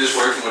 how to get this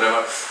working,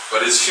 whatever.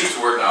 But it seems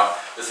to work now.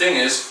 The thing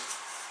is,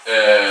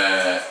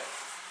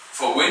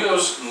 for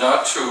Windows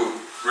not to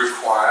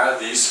require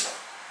these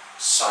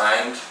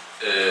signed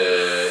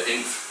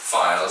inf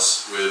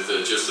files with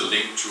just a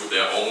link to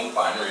their own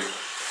binary,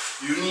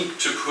 you need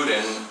to put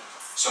in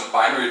some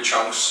binary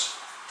chunks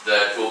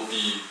that will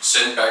be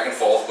sent back and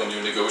forth when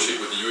you negotiate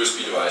with the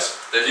USB device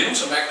that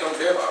Linux and Mac don't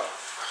care about.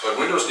 But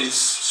Windows needs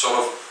sort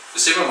of the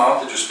same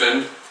amount that you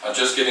spend on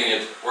just getting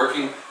it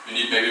working. You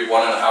need maybe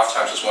 1.5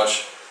 times as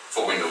much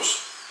for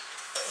Windows.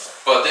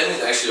 But then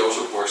it actually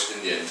also works in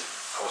the end.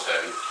 I was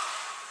happy.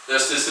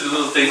 There's this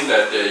little thing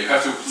that you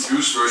have to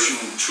use version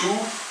 2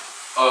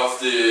 of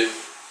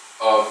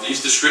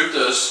these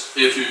descriptors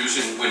if you're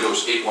using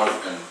Windows 8.1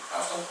 and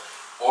after,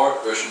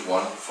 or version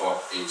 1 for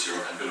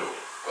 8.0 and below.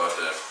 But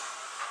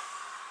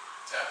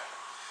yeah,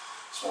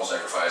 small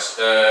sacrifice.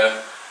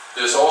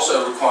 There's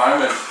also a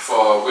requirement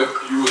for web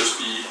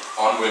USB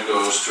on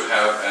Windows to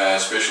have a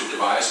special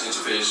device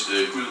interface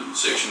GUID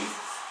section,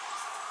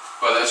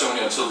 but that's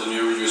only until the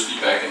new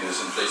USB backend is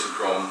in place in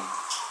Chrome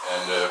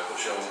and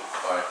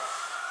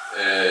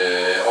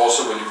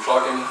also when you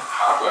plug in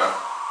hardware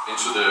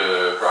into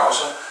the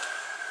browser,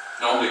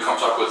 normally it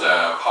comes up with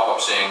a pop-up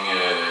saying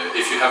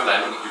if you have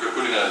landing, you can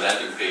put in a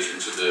landing page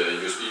into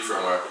the USB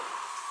firmware.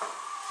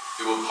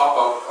 It will pop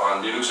up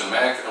on Linux and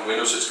Mac, and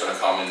Windows it's going to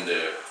come in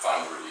the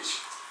final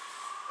release.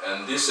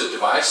 And this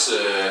device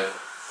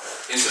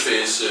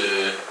interface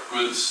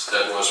GUID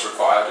that was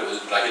required,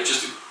 like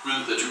just a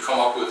GUID that you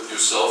come up with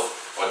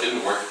yourself, or it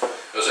didn't work.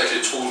 There was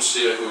actually a tool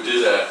here who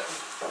did that.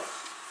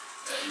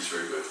 Yeah, he's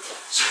very good.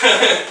 So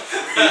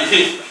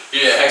he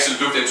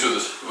actually looked into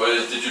this. Well,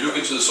 did you look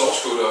into the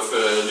source code of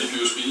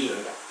libUSB?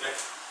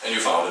 And you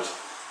found it.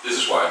 This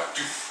is why.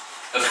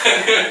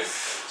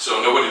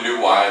 So nobody knew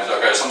why.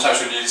 Okay,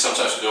 sometimes you need it,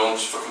 sometimes you don't.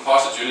 For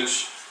composite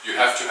units, you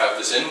have to have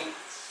this in.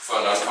 For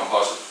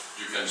non-composite,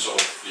 you can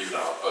sort of leave it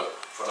out. But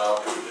for now,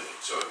 put it in,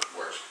 so it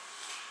works.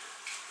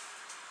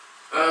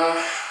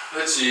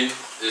 Let's see.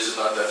 This is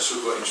not that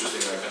super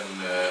interesting. I can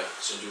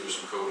send you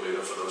some code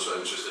later for those who are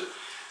interested.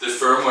 The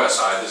firmware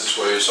side, this is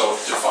where you sort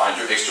of define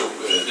your extra.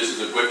 This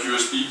is the web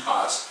USB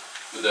parts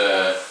with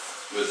a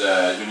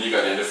unique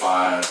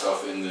identifier and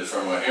stuff in the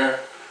firmware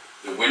here.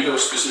 The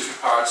Windows specific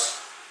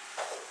parts,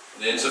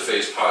 the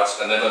interface parts,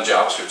 and then on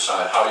JavaScript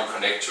side, how you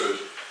connect to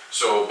it.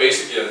 So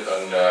basically,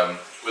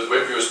 with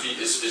web USB,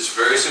 it's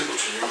very simple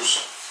to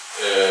use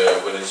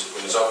when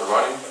it's up and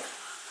running.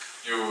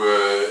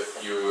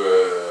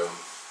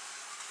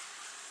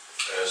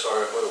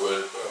 Sorry, where am I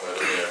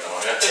looking at now?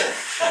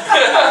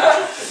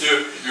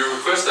 you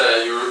request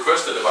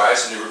the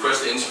device and you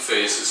request the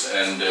interfaces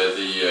and that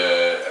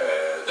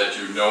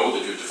you know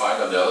that you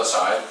defined on the other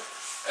side.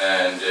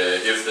 And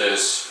if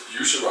there's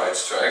user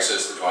rights to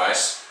access the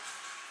device,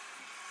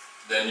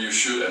 then you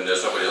should, and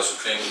there's nobody else who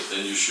claims it,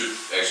 then you should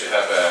actually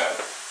have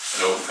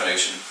an open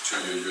connection to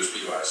your USB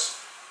device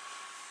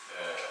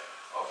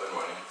up and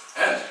running.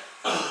 And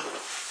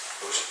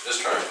let's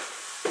try it.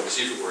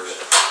 See if it works.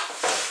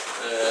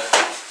 I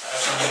have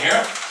something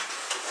here.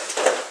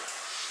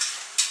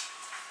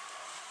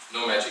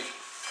 No magic.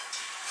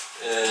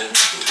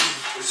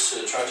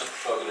 Let's try to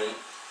plug it in.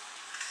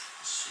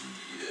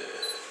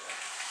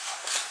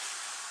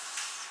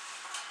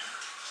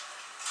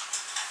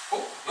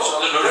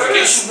 the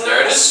notification.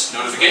 There it is.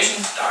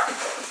 Notification. Dark.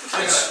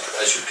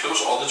 I should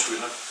close all the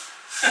Twitter.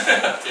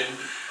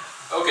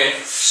 Okay,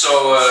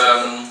 so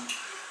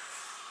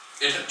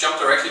it jumped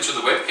directly to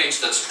the web page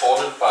that's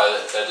supported by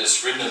that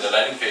is written in the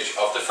landing page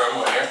of the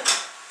firmware here.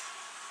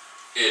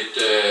 It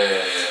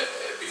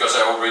because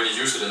I already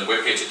used it in the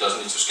web page, it doesn't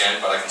need to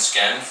scan, but I can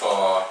scan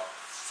for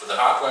the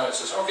hardware. It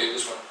says okay,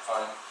 this one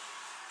fine.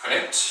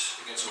 Connect.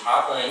 You get some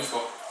hardware info.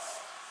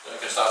 Then I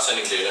can start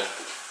sending data.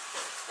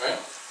 Right?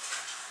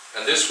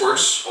 And this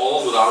works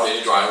all without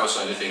any drivers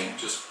or anything.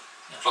 Just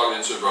plug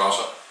it into a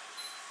browser.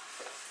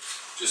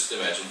 Just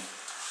imagine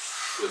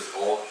with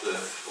all the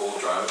old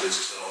driver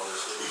disks and all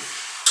this.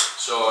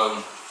 So,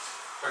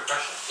 quick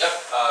question. Yeah.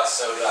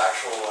 So the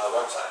actual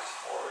website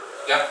or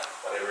Yeah.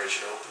 whatever it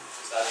should open,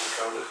 is that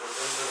encoded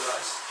within the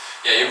device?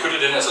 Yeah, you put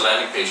it in as a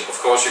landing page. Of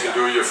course, you can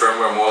do your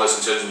firmware more or less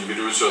intelligent. You can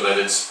do it so that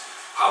it's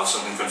part of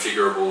something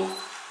configurable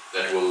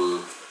that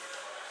will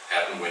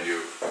happen when you,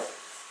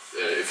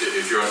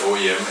 if you're an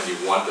OEM and you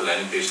want the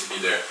landing page to be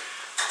there,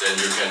 then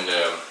you can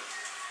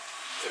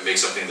make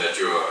something that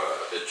your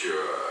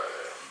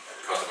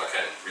customer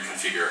can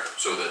reconfigure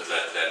so that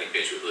landing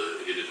page will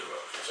hit it.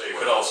 So you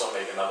could also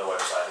make another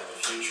website in the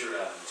future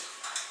and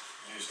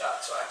use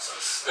that to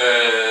access.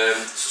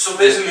 So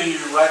basically,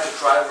 you write the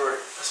driver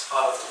as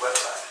part of the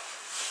website.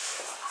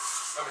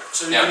 Okay.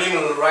 So you can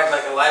even write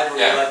like a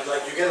library, Yeah.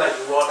 like you get like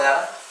the raw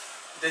data,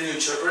 then you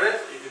interpret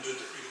it. You can do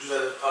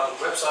that as part of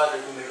the website.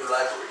 You can make a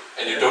library.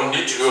 And you don't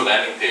need to do a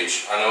landing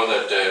page. I know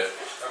that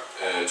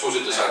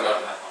Tosi decided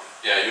not.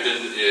 Yeah, you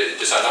didn't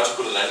decide not to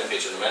put a landing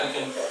page on the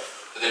mannequin.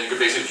 But then you could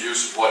basically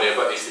use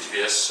whatever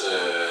HTTPS.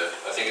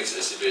 I think it's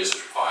HTTPS is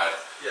required.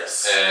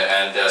 Yes.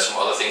 And there are some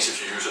other things.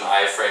 If you use an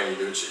iframe,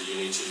 you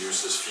need to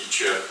use this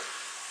feature,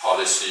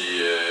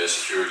 policy,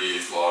 security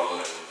model,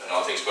 and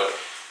other things. But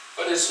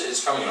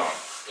it's coming along.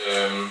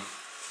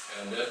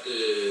 And that.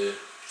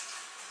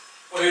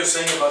 What you're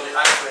saying about the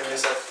iframe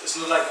is that it's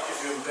not like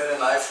if you embed an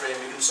iframe,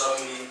 you can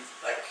suddenly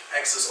like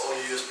access all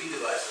your USB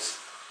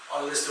devices,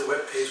 unless the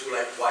web page will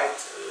like white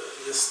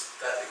list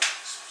that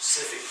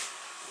specific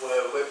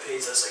web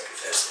page as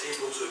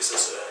able to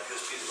access a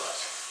USB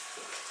device.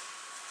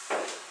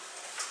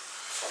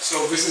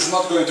 So this is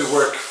not going to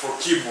work for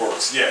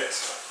keyboards yet.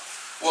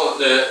 Well,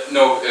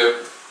 no.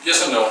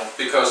 Yes and no,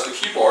 because the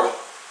keyboard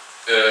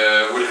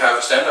would have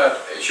a standard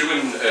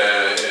human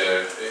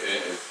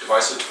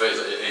device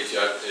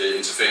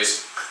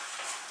interface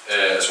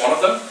as one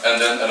of them,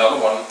 and then another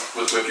one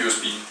with web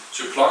USB.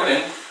 So you plug it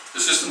in, the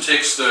system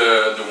takes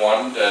the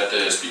one that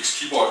speaks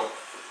keyboard,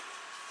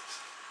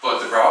 but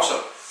the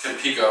browser can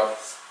pick up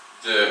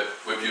the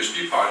web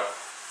USB part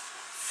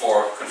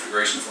for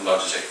configuration from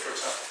Logitech, for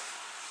example.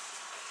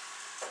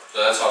 So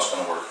that's how it's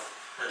going to work.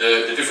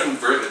 The different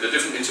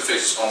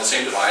interfaces on the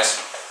same device,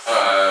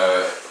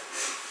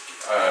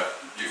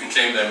 you can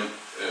claim them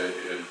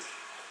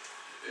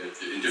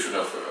indifferent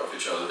of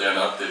each other. They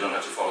don't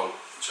have to follow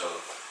each other.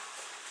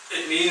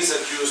 It means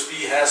that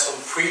USB has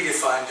some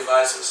predefined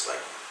devices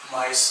like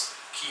mice,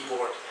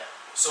 keyboard. Yeah.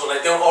 So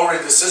like they're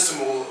already, the system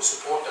will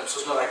support them.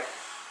 So it's not like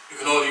you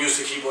can only use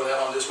the keyboard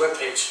on this web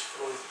page. It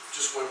will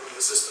just work with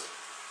the system.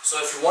 So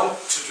if you want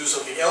to do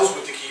something else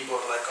with the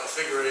keyboard, like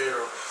configure it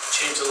or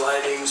change the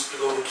lightings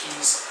below the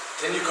keys,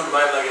 then you can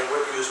write like a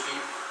web USB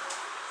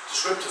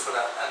descriptor for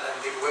that, and then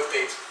make a web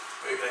page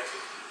where you can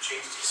actually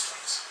change these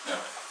things. Yeah.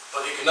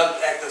 But you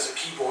cannot act as a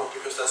keyboard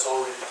because that's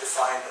already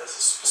defined as a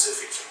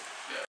specific thing.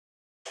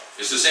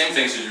 It's the same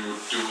things that you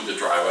would do with the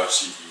driver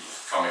CD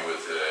coming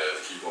with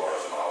the keyboard or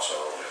the mouse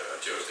or a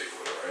joystick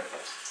or whatever,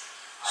 right?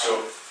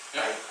 So,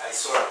 yeah. I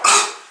saw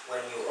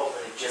when you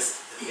open just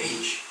the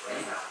page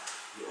right now,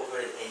 you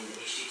open it in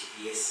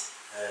HTTPS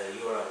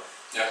URL.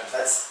 Yeah.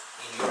 That's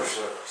in your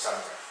server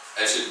somewhere.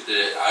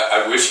 Actually,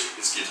 I wish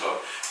it's GitHub,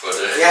 but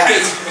yeah,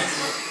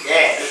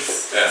 yeah,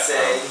 it's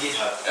in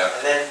GitHub. Yeah.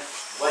 And then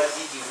what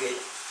did you get?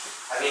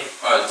 I mean,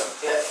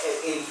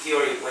 in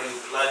theory, when you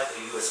plug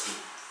the USB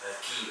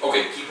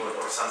keyboard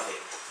or something,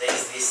 there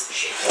is this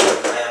shape.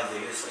 I am the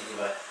USB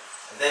device,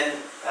 and then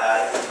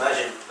I would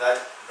imagine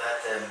that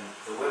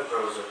the web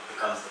browser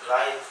becomes the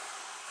client,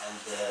 and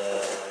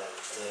the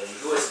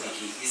USB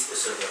key is the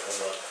server as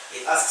well.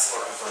 It asks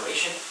for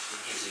information. It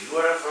gives a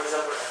URL, for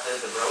example, and then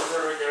the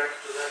browser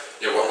redirects to that.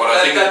 Yeah, what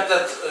I think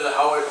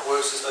how it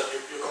works is that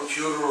your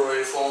computer or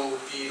your phone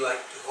would be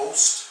like the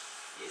host,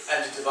 Yes.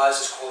 and the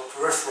device is called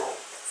peripheral.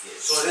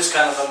 Yes. So it is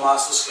kind of a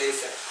master-slave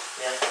thing.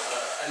 Yeah.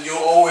 And you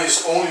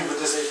always, only with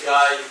this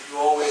API,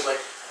 you always like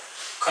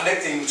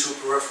connecting to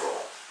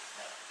peripheral.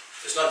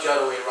 It's not the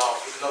other way around.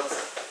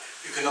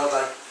 You cannot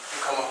like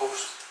become a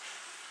host.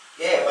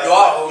 Yeah, but You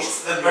are host.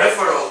 it's the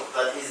peripheral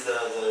that is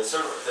the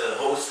server, the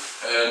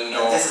host.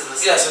 no. And this is the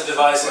Yes, a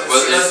device.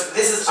 Well,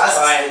 this is us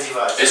client. the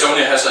device. It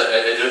only has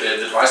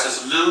the device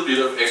has a little bit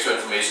of extra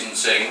information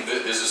saying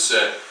that this is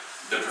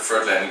the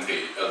preferred landing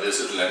page, or this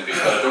is the landing page,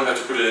 but I don't have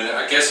to put it in.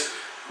 I guess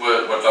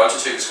what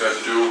Logitech is going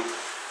to do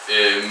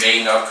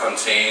may not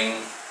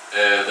contain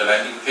the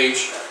landing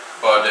page,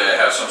 but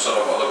have some sort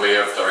of other way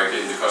of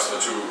directing the customer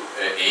to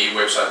a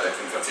website that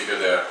can configure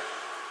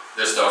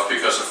this stuff,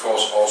 because of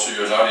course also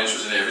you're not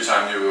interested in every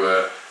time you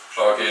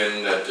plug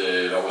in that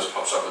it always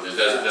pops up with this.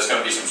 There's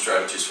going to be some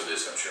strategies for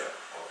this, I'm sure.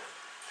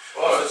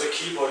 Well, if it's a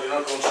keyboard, you're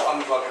not going to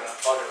unplug it and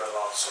plug it a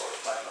lot, so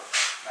it might not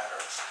matter.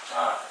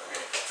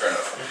 Okay, fair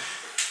enough.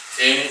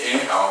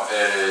 Anyhow,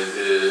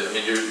 I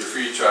mean, you're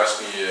free to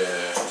ask me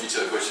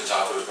detailed questions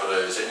afterwards, but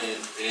is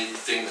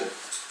anything that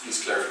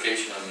needs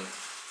clarification on?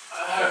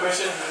 I have a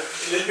question, a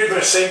little bit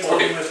the same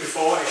problem as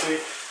before, actually.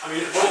 I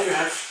mean, what if you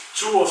have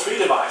 2 or 3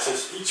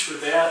 devices, each with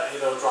their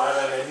driver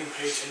and landing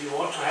page, and you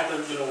want to have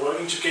them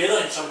working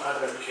together in some kind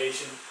of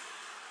application?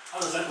 How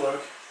does that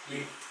work?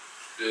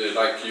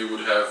 Like you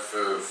would have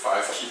 5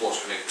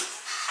 keyboards connected.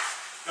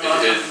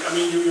 I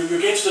mean, you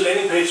get to the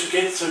landing page to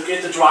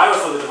get the driver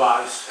for the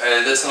device.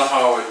 That's not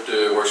how it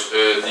works.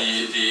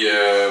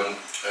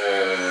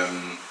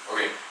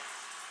 Okay,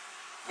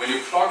 when you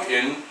plug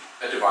in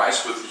a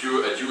device with a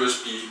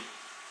USB,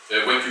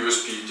 web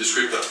USB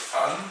descriptor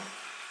part,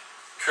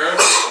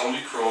 currently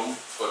only Chrome,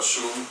 but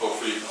soon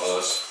hopefully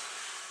others,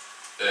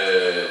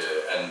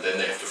 and then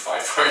they have to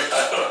fight for it.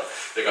 I don't know.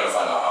 They're gonna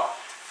find out how.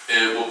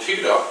 We'll pick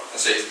it up and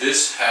say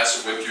this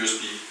has a web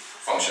USB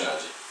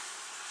functionality.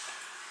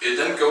 It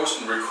then goes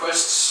and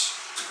requests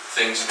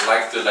things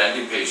like the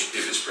landing page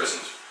if it's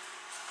present.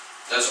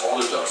 That's all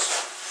it does.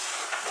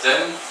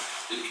 Then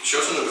it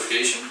shows a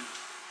notification.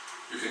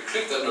 You can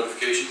click that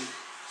notification.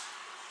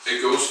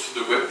 It goes to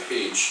the web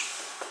page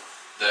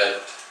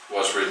that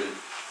was written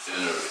in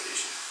the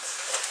notification.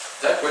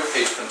 That web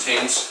page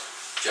contains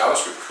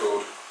JavaScript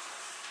code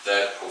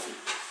that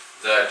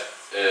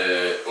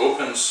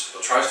opens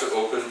or tries to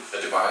open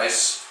a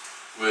device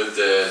with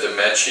the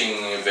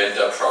matching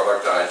vendor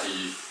product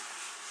ID,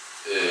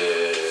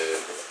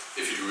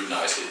 if you do it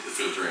nicely, the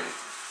filtering.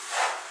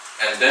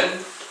 And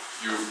then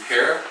you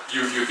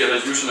get a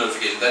user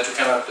notification that you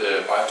cannot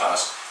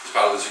bypass. It's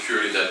part of the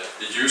security that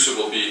the user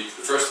will be,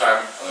 the first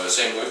time on the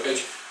same web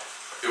page,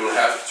 it will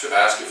have to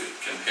ask if it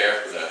can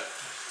pair with that.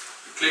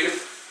 You click it,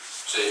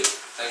 say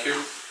thank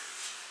you.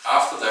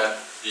 After that,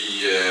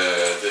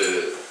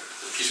 the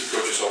piece of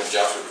code you saw in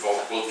JavaScript before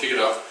will pick it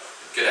up,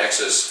 get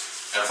access,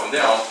 and from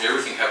there on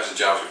everything happens in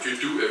JavaScript. You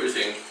do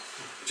everything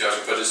in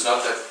JavaScript, but it's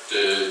not that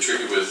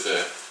tricky with,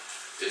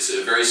 it's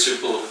a very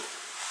simple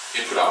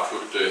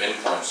input-output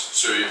endpoints.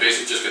 So you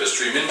basically just get a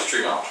stream in,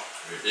 stream out.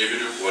 You can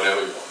do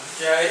whatever you want.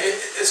 Yeah,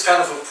 it's kind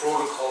of a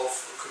protocol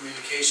for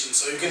communication.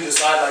 So you can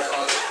decide, like,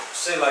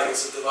 say like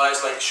it's a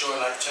device like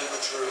showing like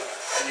temperature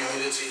and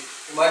humidity.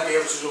 You might be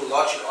able to do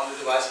logic on the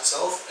device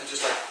itself and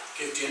just like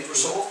give the end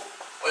result.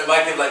 Or you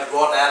might get like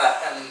raw data,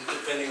 and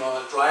depending on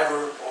the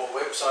driver or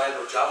website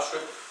or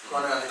JavaScript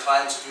running on the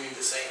clients are doing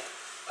the same.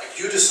 Like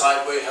you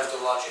decide where you have the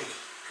logic.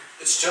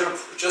 It's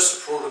just a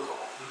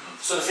protocol.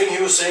 So the thing he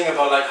was saying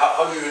about like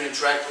how do you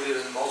interact with it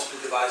in multiple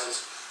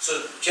devices. So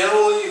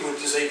generally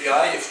with this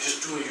API, if you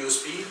just do a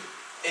USB,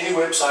 any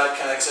website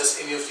can access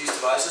any of these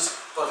devices,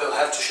 but they'll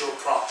have to show a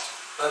prompt.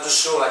 They'll have to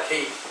show like,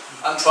 hey,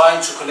 I'm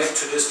trying to connect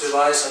to this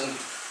device and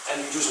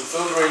you do some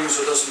filtering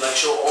so it doesn't like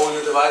show all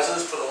your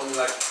devices, but only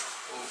like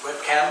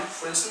webcam,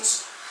 for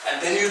instance.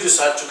 And then you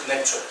decide to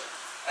connect to it.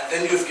 And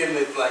then you've given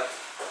it like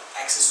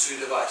access to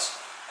your device.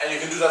 And you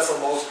can do that for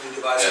multiple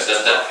devices.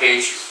 Yes, that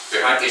page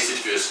behind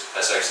HTTPS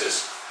has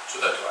access to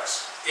that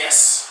device.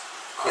 Yes.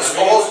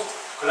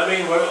 Could I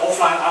mean work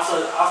offline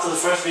after the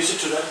first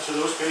visit to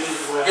those pages?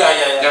 Where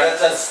Yeah.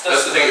 That's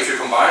the thing. If you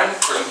combine,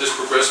 for example, this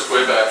progressive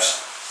web apps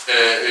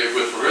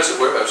with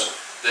progressive web apps,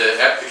 the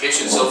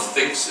application itself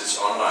thinks it's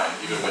online,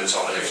 even when it's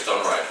online, if it's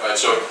done right.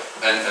 So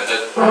and that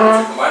if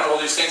you combine all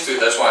these things,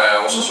 that's why I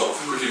also sort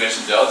of quickly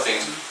mentioned the other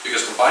things,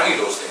 because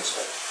combining those things,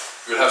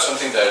 you'll have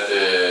something that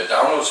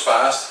downloads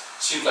fast,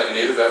 seems like a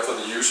native app for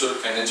the user,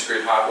 can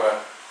integrate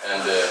hardware,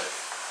 and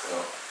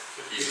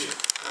easy.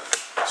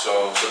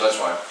 So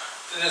that's why.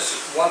 There's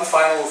one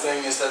final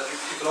thing is that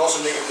you can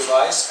also make a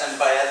device, and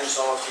by adding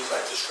some of these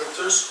like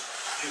descriptors,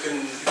 you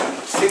can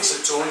fix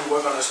it to only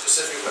work on a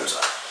specific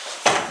website.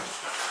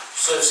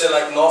 So if say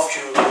like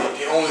Northview,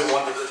 they only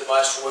wanted the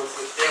device to work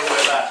with their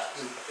web app.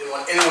 They didn't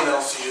want anyone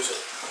else to use it.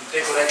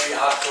 They could actually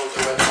hardcode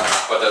the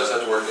website. But does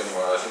that work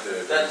anymore? I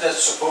think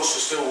that's supposed to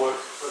still work,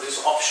 but it's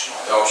optional.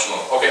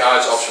 Optional. Okay,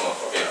 it's optional.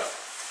 Okay.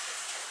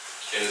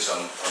 It is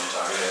on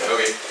target.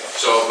 Okay.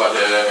 So, but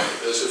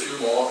there's a few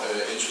more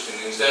interesting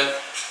things there.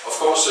 Of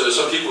course,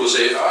 some people will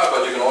say,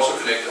 but you can also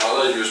connect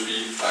other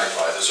USB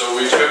devices. So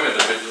we experimented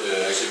a bit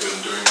actually when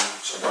doing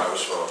some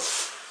drivers for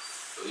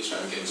these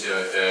mannequins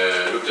here.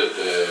 Looked at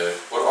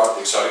what about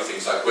exotic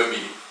things like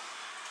WebMedia.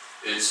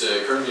 It's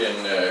currently in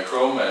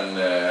Chrome and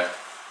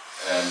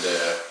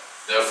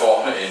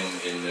therefore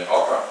in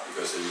Opera,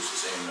 because they use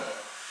the same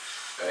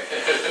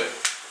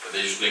they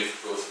use Blink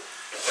both.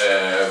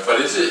 But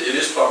it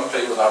is plug and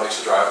play without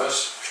extra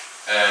drivers,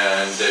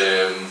 and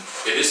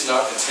it is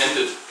not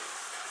intended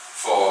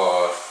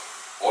for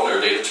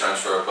ordinary data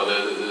transfer, but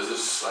this is a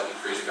slightly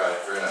crazy guy,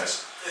 very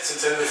nice. It's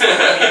intended for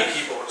mini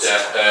keyboards.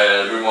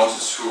 Yeah, Louis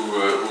Montes,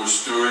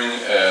 who's doing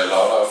a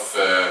lot of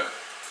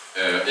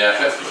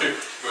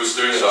who's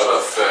doing a lot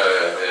of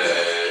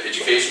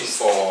education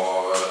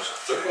for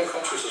developing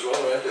countries as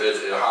well, right?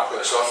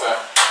 Hardware, software,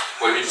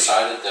 where we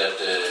decided that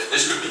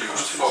this could be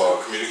used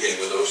for communicating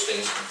with those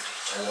things.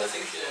 And I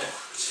think,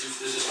 let's see if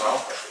this is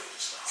now.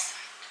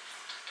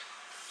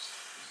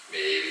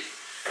 Maybe.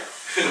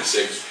 In a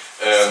second.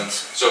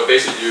 So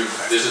basically,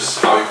 this is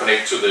how you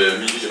connect to the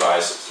MIDI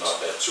device. It's not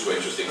that super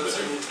interesting, but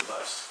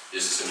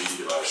this is a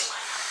MIDI device.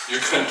 You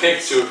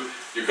connect to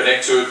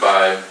it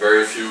by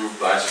very few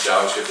lines of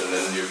JavaScript, and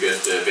then you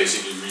get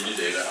basically MIDI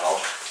data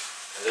out.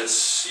 And let's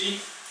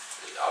see.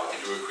 We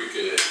can do a quick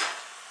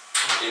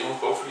demo,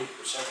 hopefully,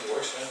 if something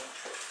works there.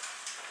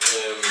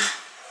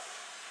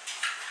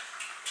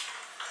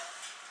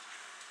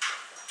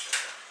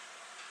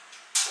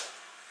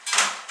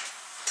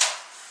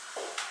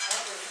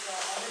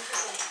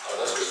 Oh,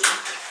 that's good.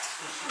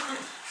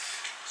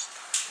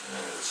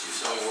 Let's see if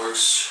something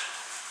works.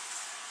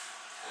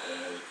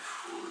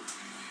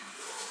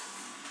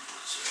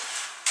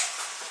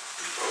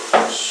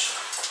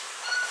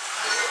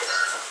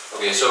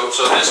 Okay, so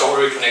this is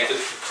already connected.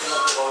 Turn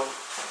up the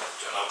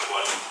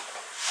volume.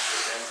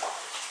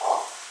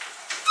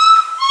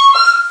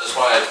 That's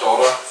my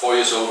daughter, 4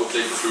 years old, who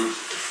played the flute.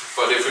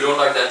 But if you don't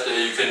like that,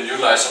 you can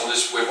utilize some of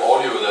this web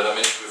audio that I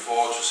mentioned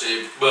before to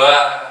say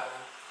blah.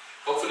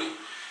 Hopefully.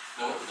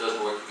 No, it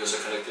doesn't work because I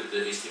connected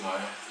the HDMI.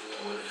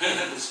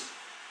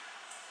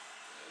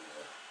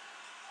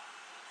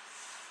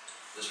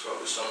 There's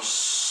probably some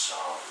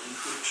sound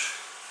input.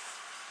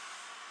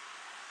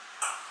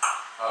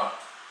 Ah,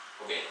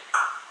 okay.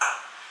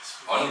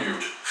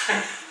 Unmute.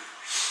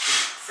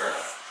 Fair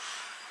enough.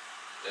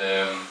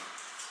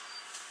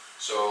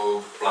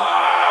 So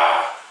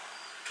blah.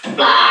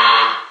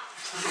 Blah.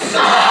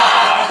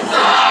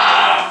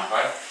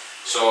 Right?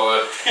 So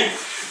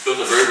built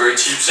a very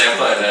cheap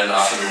sampler in an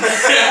afternoon.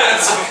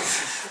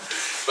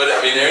 But I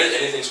mean,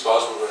 anything's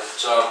possible with it.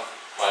 So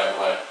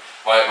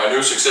my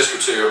new success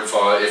criterion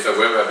for if a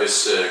web app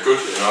is good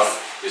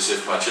enough is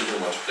if my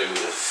children want to play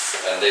with it.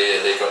 And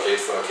they got late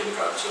for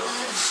kindergarten, so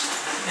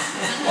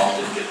mom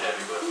didn't get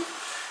happy, but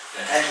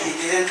yeah. And he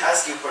didn't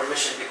ask you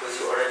permission because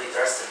you already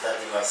trusted that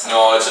device?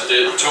 No, it's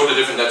totally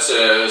different. That's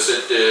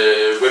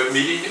web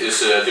MIDI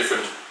is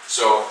different.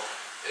 So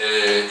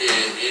it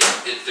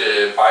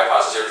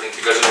bypasses everything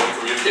because it only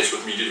communicates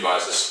with MIDI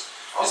devices.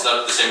 Okay. It's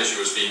not the same as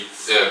USB,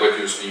 web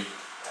USB.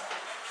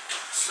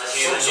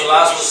 So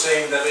Lars was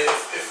saying that if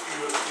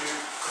you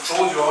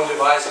control your own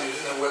device and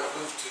using a web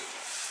Bluetooth,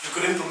 you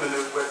could implement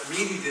a web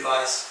MIDI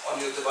device on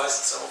your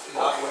device itself in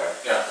hardware,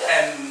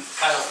 and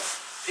kind of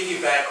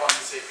piggyback on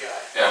this API.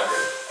 Yeah.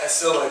 And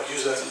still like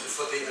use that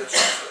for data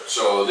transfer.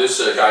 So this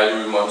guy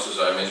Louis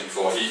Montes I mentioned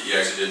before, he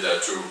actually did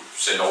that to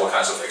send all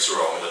kinds of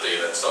accelerometer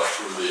data and stuff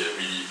through the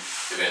MIDI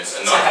events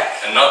and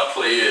not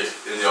play it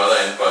in the other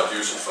end, but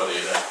use it for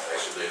data,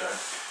 actual data.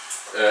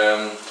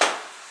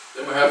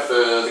 Then we have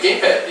the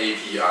Gamepad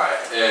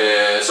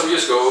API. Some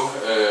years ago,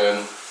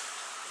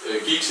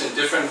 geeks in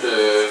different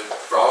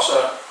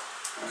browser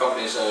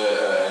companies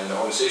and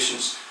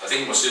organizations, I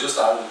think Mozilla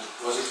started,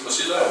 was it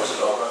Mozilla or was it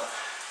Opera?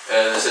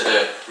 They said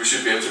that we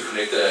should be able to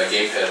connect a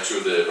gamepad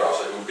to the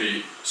browser. It would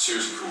be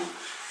seriously cool.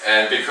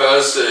 And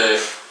because,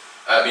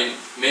 I mean,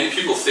 many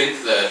people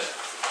think that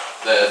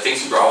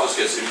things in browsers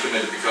gets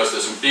implemented because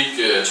there's some big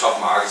top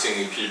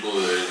marketing people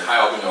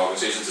high up in the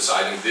organization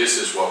deciding this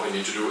is what we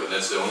need to do and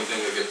that's the only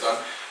thing that gets done.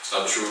 It's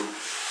not true.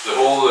 The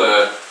whole,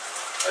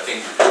 I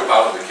think you're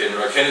part of it, Ken.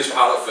 Ken is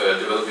part of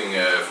developing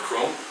for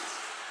Chrome.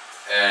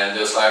 And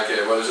there's like,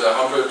 what is it,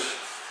 100,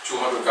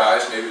 200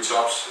 guys, maybe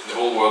tops, in the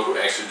whole world who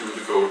actually do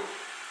the code.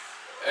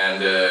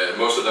 And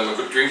most of them are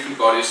good drinking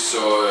buddies,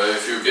 so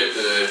if you get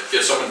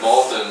some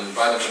involved and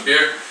buy them some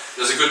beer,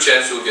 there's a good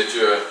chance you'll get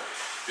your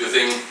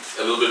thing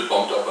a little bit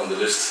bumped up on the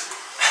list.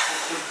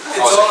 It's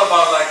all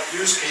about like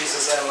use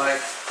cases and like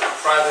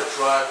private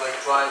drive,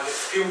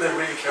 if people that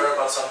really care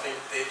about something,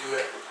 they do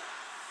it.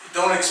 You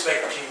don't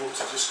expect people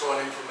to just go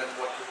and implement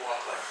what you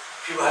want. Like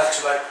people have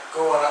to like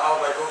go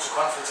to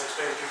conference and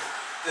explain to people,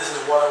 this is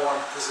what I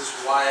want, this is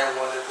why I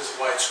want it, this is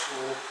why it's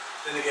cool.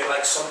 Then they get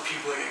like some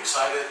people get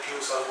excited, people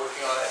start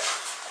working on it.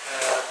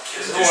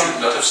 You should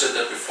not have said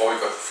that before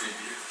you got the free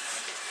beer.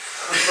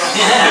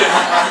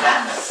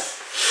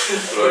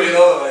 But you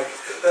know, like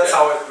that's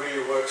how it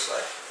really works.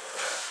 Like.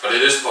 But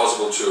it is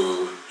possible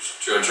to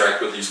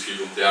interact with these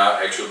people. They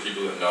are actual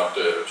people and not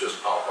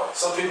just PowerPoint.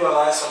 Some people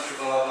are nice, some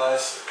people are not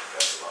nice.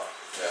 That's a lot.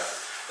 Yeah.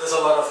 There's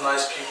a lot of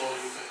nice people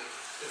you can.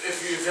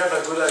 If you have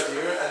a good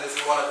idea and if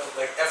you want to put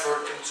like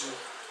effort into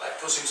like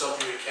pushing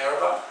something you care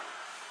about,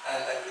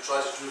 and you try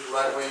to do it the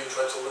right way, you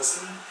try to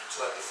listen to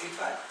like the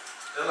feedback,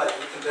 then like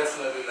you can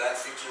definitely land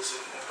features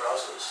in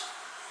browsers.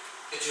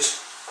 It just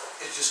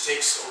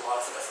takes a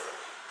lot of effort.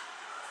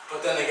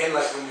 But then again,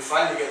 like when you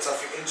finally get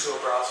something into a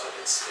browser,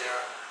 it's there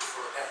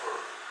forever.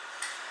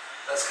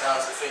 That's kind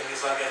of the thing.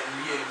 It's like a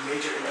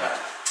major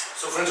impact.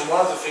 So for instance,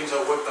 one of the things I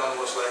worked on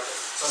was like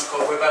something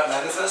called Web App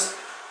Manifest.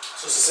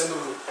 So it's a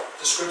simple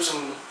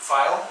description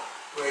file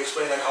where you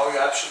explain like how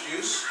your app should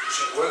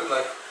work.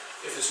 Like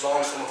if it's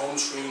launched from a home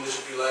screen, this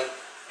would be like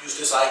use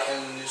this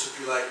icon. This would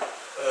be like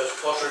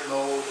portrait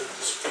mode.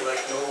 This would be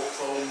like no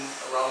Chrome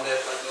around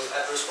it, like no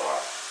address bar.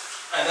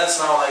 And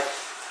that's now like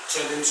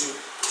turned into,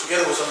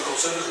 together with something called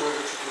service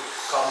worker, to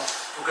become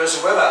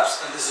progressive web apps,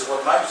 and this is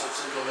what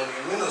Microsoft's implementing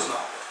in Windows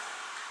now.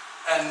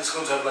 And it's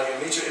going to have like a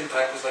major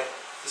impact. It's like,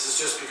 this is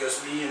just because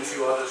me and a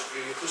few others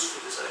really pushed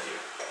for this idea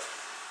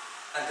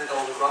and did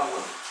all the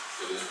groundwork.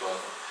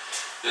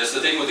 There's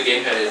the thing with the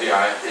Gamepad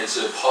API, it's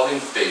polling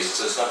based,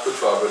 so it's not good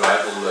for a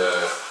reliable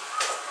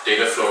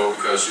data flow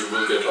because you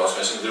will get lost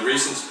messaging. The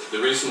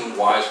reason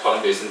why it's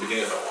polling based in the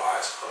beginning, why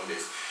it's polling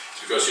based,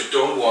 is because you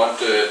don't want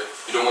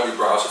your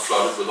browser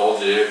flooded with all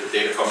the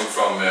data coming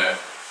from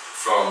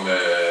for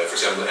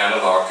example,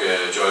 analog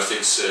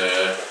joysticks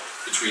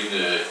between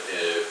the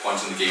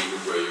points in the game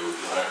loop where you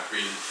want to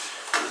read.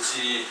 Let's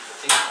see, I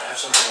think I have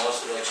something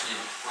else that actually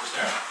works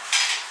there.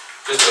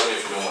 Just tell me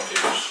if you don't want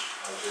papers.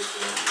 I'll just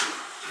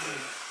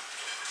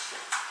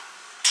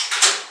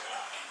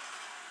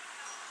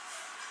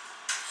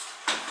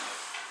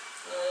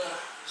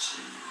let's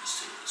see, let's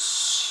take this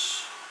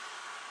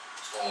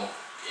small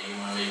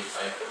game I make.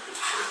 I hope it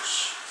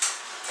works.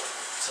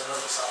 It's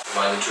another sound.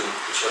 Mine too,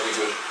 which shall be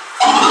good.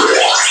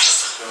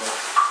 So,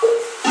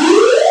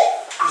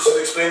 you should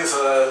explain this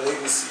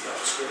latency on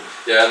the screen.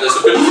 yeah, there's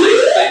a bit of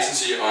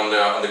latency on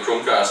the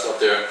Chromecast up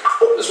there.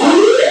 That's why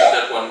I'm looking at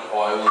that one,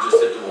 or I will just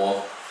hit the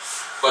wall.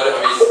 But I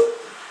mean,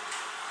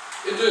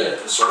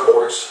 it sort of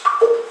works.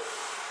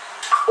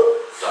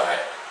 Die.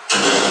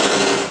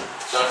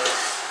 So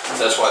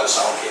that's why the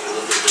sound came a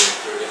little bit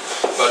dirty.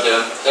 But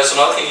that's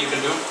another thing you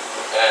can do,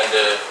 and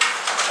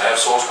I have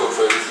source code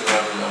for everything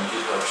on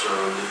GitHub. So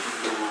the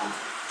people who are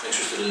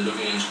interested in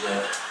looking into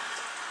that,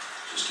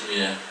 just give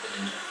me a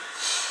hint.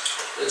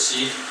 Let's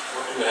see,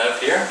 what do we have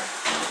here?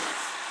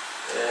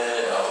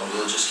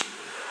 We'll just keep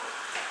it.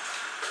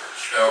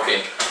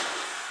 Okay.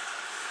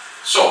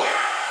 So,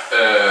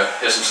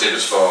 here's some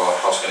snippets for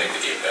how to connect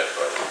the gamepad,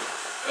 but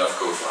enough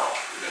code for now.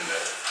 You can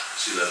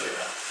see that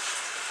later.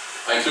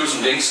 I include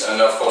some links, and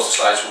of course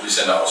the slides will be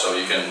sent out so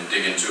you can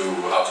dig into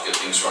how to get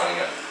things running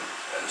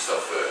and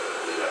stuff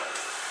later.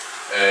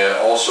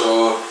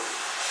 Also,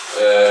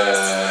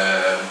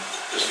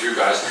 there's a few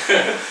guys,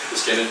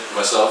 there's Kenneth,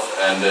 myself,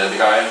 and the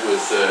guy who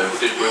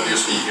did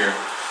WebUSB here.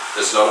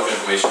 There's a lot of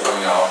information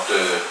coming out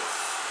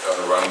on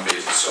a running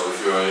basis, so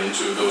if you're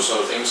into those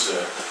sort of things,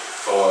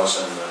 follow us,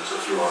 and there's a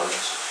few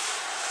others.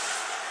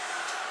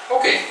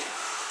 Okay.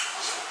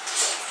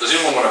 Does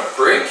anyone want to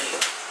break,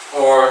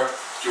 or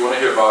do you want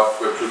to hear about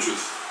Web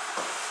Bluetooth?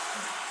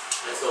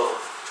 Let's go.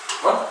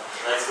 What?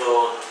 Let's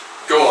go.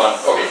 Go on.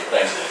 Okay,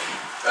 thanks.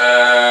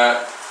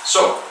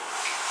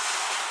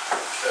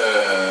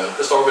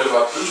 Let's talk a bit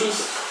about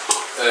Bluetooth.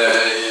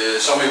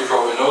 Some of you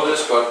probably know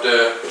this, but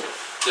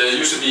there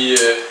used to be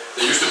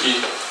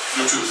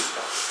Bluetooth,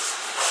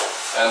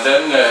 and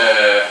then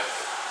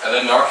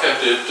Nokia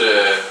did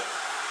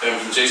an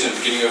implementation at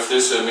the beginning of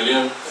this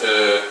millennium.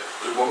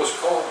 What was it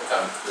called? I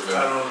can't remember. I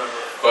don't remember.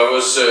 But it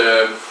was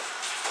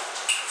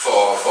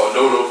for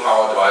low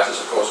power devices,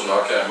 of course,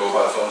 Nokia,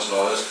 mobile phones and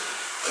all this,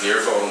 and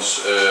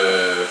earphones.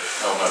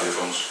 No, not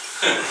earphones.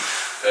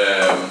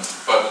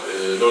 But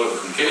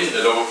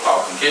low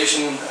power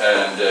communication,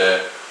 and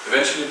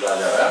eventually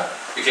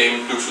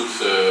became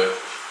Bluetooth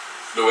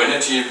low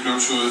energy,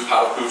 Bluetooth,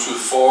 part of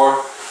Bluetooth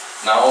 4.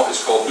 Now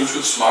it's called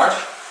Bluetooth Smart,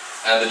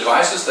 and the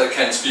devices that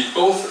can speak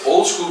both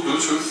old school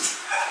Bluetooth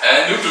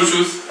and new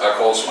Bluetooth are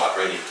called Smart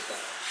Ready.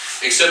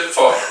 Except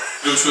for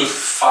Bluetooth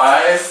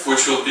 5,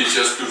 which will be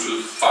just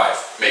Bluetooth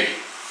 5, maybe,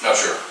 not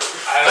sure.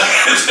 I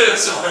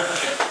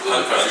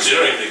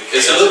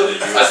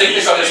think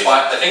they got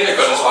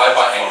inspired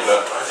by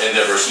Angular in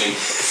their versioning.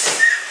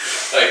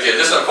 Like,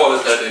 let's not call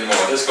it that anymore.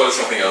 Let's call it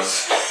something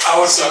else. I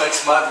would say like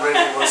Smart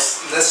Ready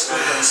was less good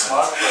than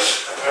Smart, but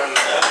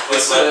apparently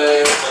it's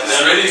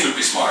ready to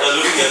be smart. They're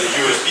looking at the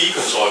USB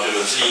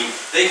consortium and seeing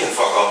they can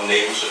fuck up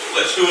names. So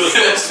let's do it.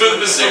 Let's do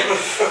the same.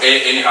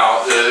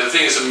 Anyhow, the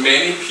thing is,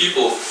 many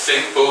people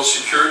think both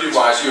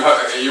security-wise.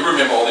 You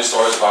remember all these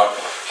stories about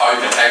how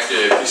you can hack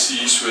the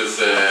PCs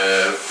with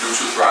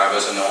Bluetooth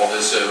drivers and all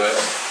this.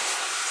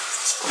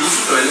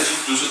 Bluetooth Low Energy,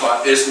 Bluetooth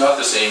Smart is not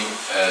the same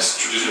as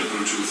traditional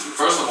Bluetooth.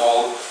 First of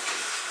all,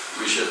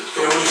 we should.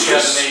 they only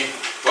share the name.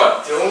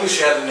 What? They only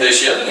share the name. They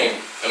share the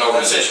name, an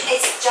organization.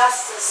 It's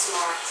just as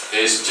smart.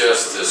 It's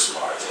just as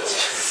smart,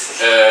 yes.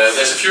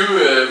 There's a few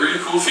really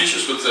cool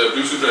features with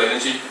Bluetooth Low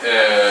Energy,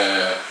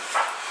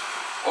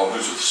 or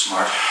Bluetooth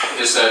Smart,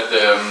 is that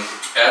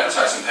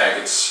advertising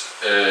packets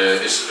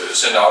is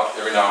sent out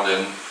every now and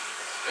then,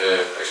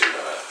 actually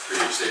on a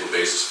pretty stable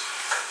basis.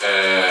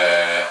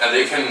 And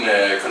they can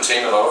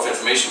contain a lot of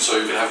information, so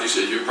you can have these,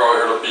 you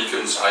probably heard of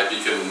beacons,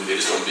 iBeacon,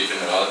 Eddystone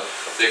Beacon and other.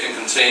 They can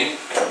contain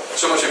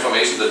so much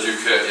information that you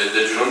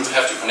don't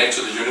have to connect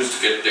to the units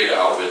to get data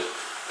out of it,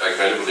 like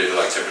valuable data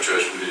like temperature,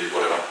 humidity,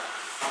 whatever.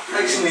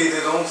 Actually,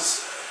 they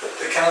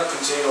cannot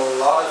contain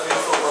a lot of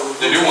info.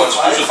 But the new ones,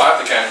 Bluetooth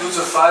 5 they can.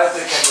 Bluetooth 5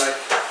 they can like,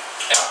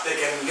 they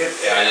can get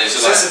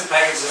excessive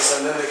packages,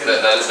 and then they can...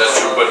 That's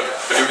true, but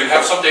you can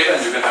have some data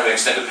and you can have an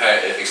extended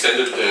packet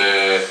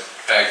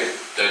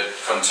that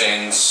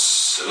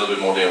contains a little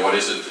bit more data. What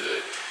is it?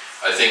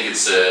 I think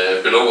it's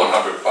below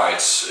 100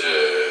 bytes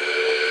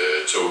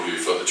totally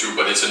for the two,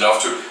 but it's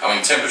enough to, I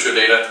mean, temperature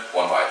data,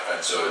 1 byte,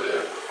 right? So,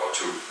 or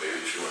 2, maybe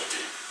if you want to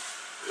be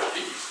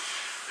picky.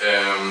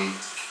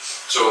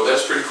 So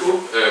that's pretty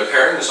cool.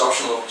 Pairing is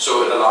optional,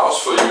 so it allows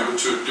for you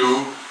to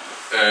do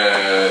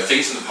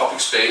things in the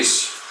public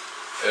space,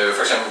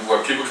 for example,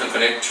 where people can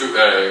connect to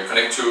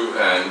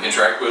and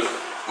interact with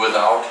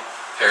without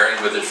pairing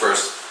with it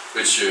first,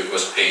 which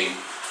was a pain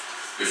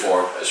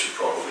before, as you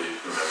probably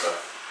remember.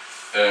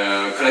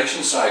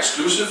 Connections are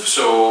exclusive,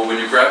 so when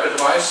you grab a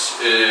device,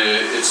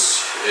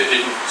 it's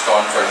hidden, it's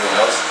gone for everyone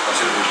else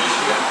until you release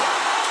it again.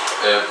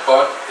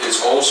 But it's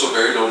also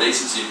very low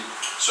latency,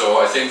 so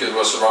I think it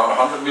was around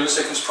 100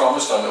 milliseconds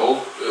promised on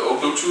old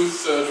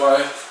Bluetooth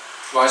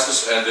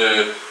devices, and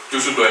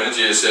Bluetooth Low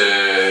Energy is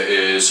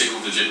a single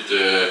digit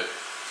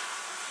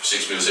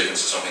 6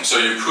 milliseconds or something. So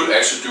you could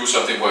actually do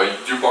something where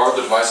you borrow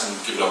the device and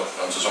give it up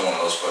to someone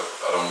else, but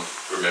I don't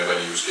remember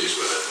any use case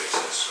where that makes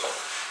sense, so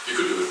you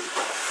could do it.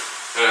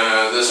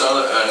 There's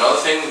another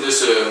thing,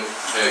 this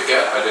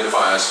GAT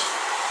identifiers,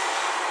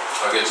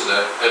 I'll get to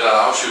that, it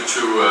allows you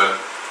to,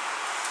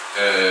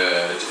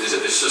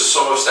 it's a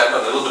sort of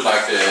standard, a little bit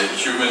like the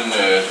human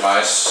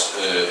device,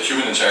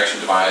 human interaction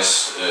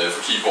device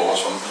for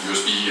keyboards from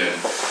USB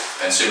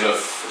and similar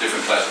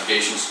different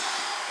classifications.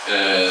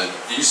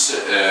 These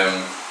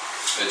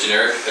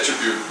generic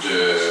attribute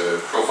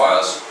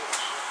profiles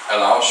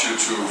allows you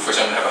to, for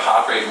example, have a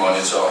heart rate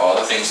monitor or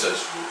other things that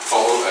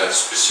follow a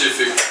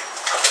specific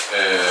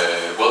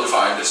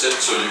well-defined set.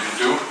 So you can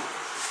do,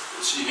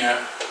 let's see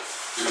here,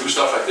 you can do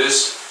stuff like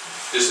this.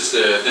 This is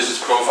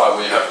the profile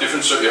where you have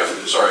different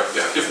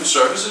different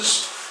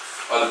services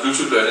on the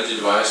Bluetooth Low Energy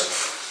device.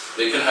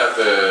 They can have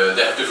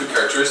they have different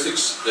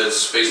characteristics.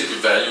 That's basically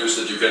values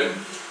that you can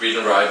read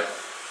and write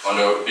or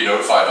be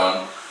notified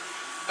on.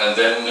 And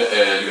then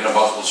you can have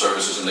multiple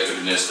services and they can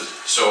be nested.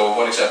 So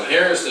one example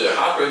here is the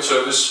heart rate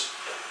service,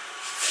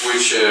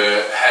 which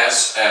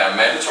has a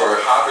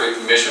mandatory heart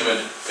rate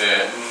measurement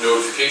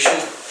notification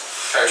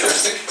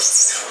characteristic.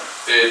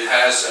 It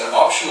has an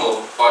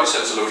optional body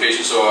sensor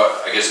location, so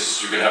I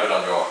guess you can have it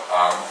on your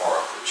arm or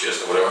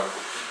chest or whatever.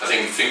 I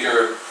think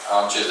finger,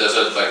 arm, chest, there's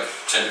like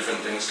 10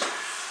 different things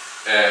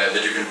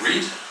that you can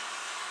read.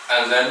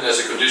 And then there's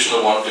a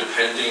conditional one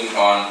depending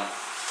on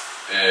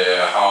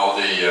how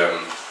the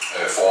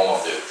form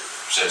of the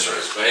sensor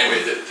is. But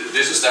anyway,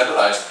 this is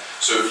standardized.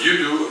 So if you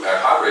do a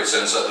heart rate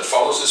sensor that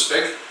follows this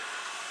spec,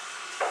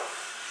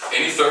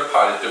 any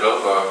third-party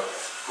developer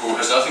who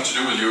has nothing to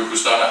do with you,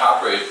 who's done a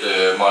heart rate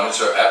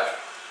monitor app,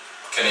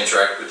 can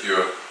interact with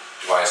your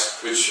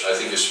device, which I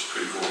think is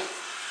pretty cool.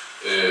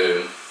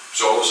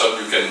 So all of a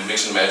sudden you can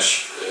mix and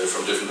match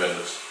from different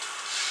vendors.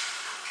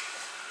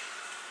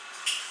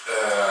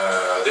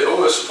 The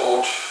OS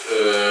support,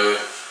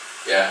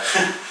 yeah,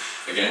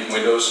 again,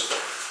 Windows.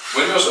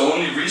 Windows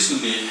only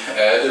recently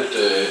added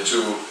to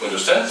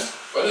Windows 10,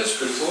 but it's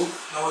pretty cool.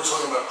 No, we're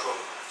talking about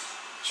Chrome.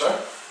 Sorry?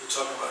 We're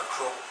talking about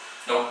Chrome.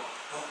 No.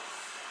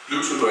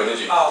 Bluetooth Low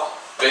Energy. Oh.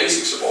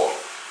 Basic support.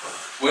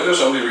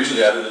 Windows only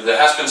recently added it. There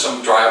has been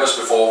some drivers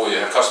before where you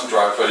have custom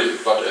drivers,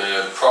 but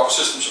proper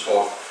system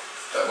support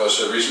that was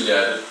recently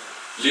added.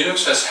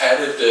 Linux has had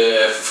it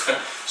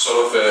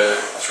sort of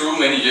through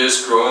many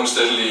years, growing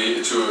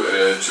steadily to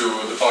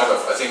the point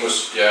of, I think it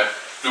was, yeah,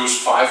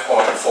 Blues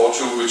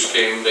 5.42, which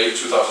came late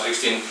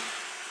 2016,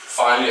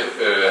 finally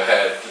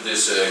had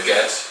this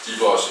GAT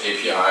DBoss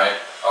API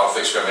out of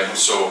experimental,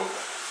 so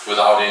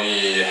without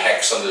any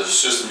hacks on the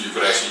system you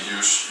could actually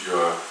use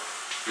your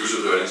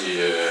Bluetooth Low Energy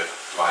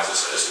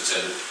devices as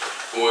intended.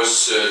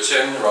 OS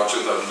 10 around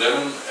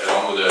 2011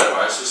 along with the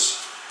devices,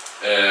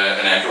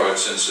 and Android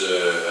since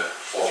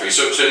 4.3.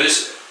 So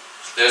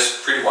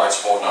there's pretty wide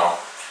support now.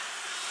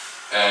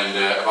 And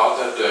about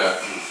that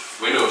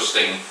Windows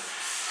thing,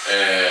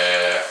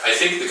 I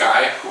think the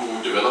guy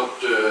who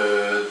developed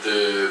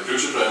the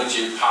Bluetooth Low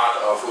Energy part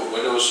of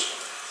Windows,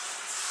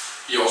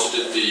 he also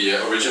did the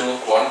original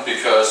one,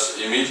 because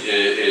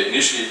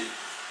initially,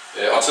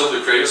 until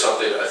the Creators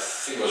Update, I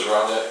think it was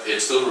around that, it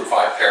still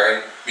required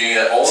pairing, meaning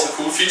that all the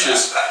cool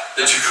features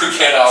that you could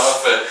get out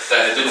of it,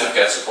 that it didn't have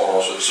GAT support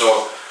also.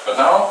 So, but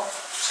now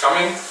it's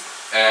coming,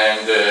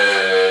 and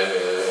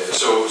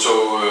so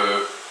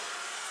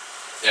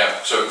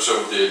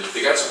the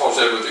GAT support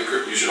there with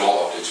you should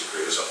all update to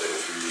Creators Update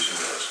if you're using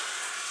Windows.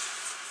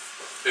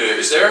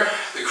 Is there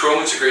the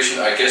Chrome integration?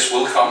 I guess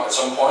will come at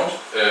some point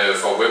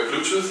for web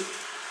Bluetooth.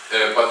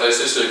 But there's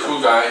this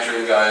cool guy,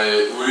 German guy,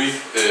 Uri,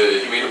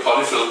 he made a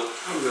polyfill,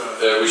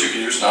 which you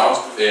can use now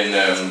in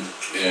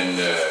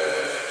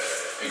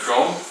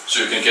Chrome,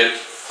 so you can get,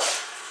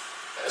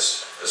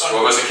 as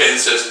Professor Ken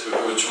says,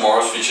 with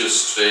tomorrow's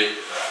features today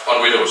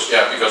on Windows.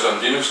 Yeah, because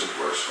on Linux it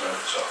works. Right?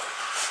 So,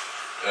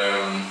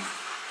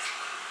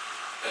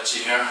 let's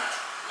see here.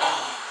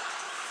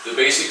 The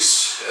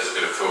basics, there's a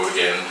bit of code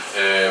again,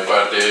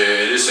 but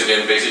it is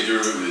again basically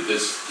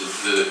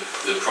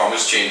the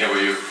promise chain here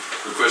where you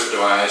request a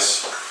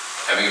device,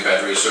 having a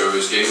battery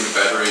service, getting the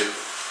battery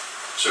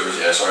service,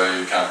 yeah, sorry,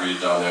 you can't read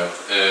it down there.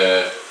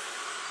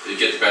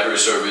 get the battery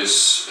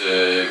service,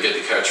 get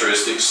the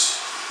characteristics,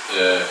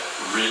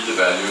 read the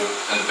value,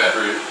 and the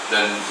battery,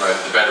 then write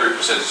the battery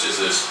percentage is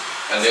this.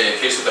 And then in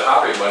case of the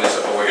heart rate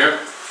monitor over here,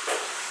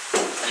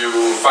 you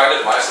find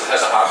a device that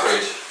has a heart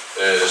rate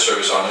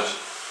service on it,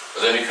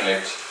 but then you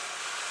connect.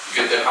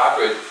 You get the heart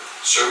rate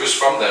service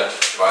from that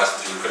device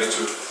that you connect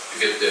to. You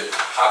get the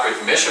heart rate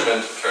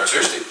measurement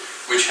characteristic,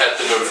 which had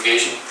the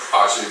notification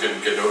part so you can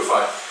get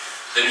notified.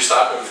 Then you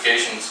start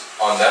notifications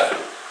on that,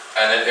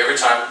 and then every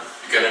time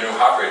you get a new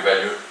heart rate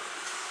value,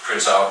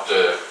 prints out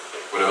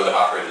whatever the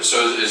heart rate is.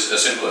 So it's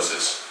as simple as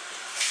this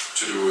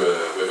to do a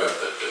web app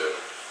that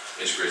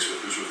integrates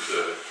with Bluetooth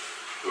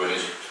Low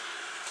Energy.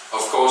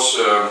 Of course,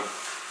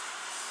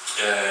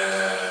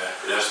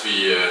 it has to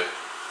be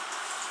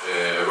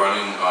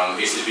running on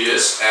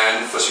HTTPS,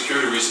 and for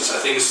security reasons, I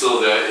think it's still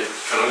there. It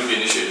can only be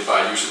initiated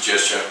by user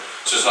gesture.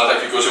 So it's not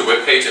like you go to a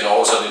web page and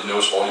all of a sudden it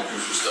knows all your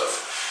Bluetooth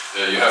stuff.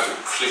 You have to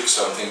click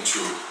something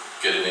to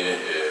get it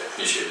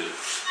initiated.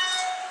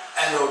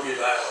 And there will be a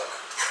dialogue.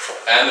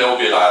 And there will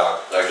be a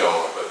dialogue, like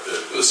normal, but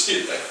we'll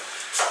see it then.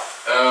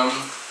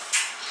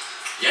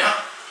 Yeah,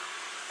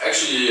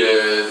 actually,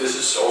 this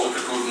is also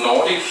pretty cool.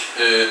 Nordic,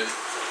 they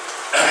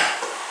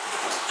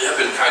have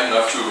been kind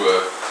enough to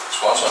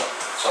sponsor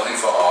something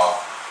for our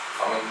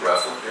coming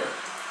raffle here.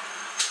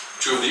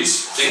 2 of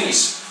these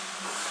thingies.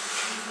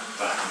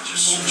 Let me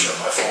just switch up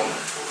my phone.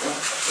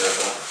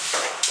 Therefore,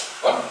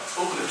 what?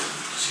 Open it.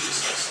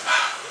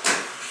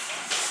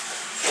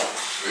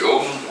 We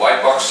open the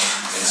white box.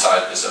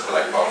 Inside is a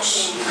black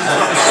box.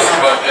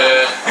 But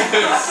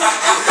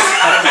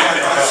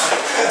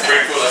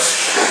pretty cool.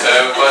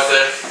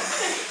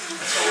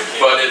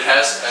 But it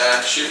has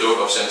a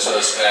shitload of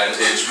sensors, and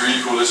it's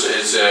really cool.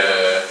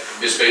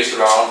 It's based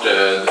around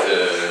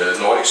the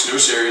Nordic Snoo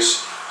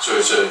series, so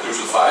it's a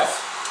Bluetooth 5.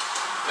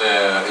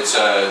 It's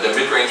the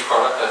mid-range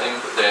product, I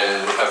think. They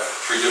have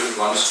 3 different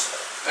ones,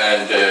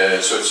 and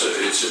so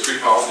it's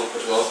pretty powerful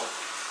as well.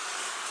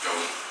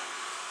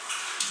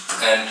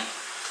 And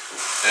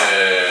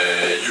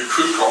you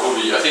could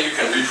probably, I think you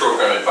can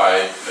reprogram it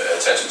by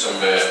attaching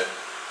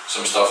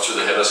some stuff to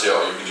the headers here,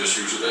 or you can just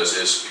use it as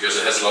is, because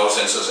it has a lot of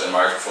sensors and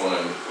microphone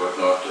and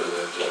whatnot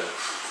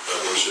that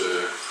works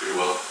pretty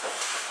well.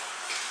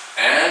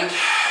 And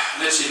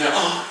let's see here.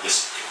 Oh,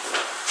 yes.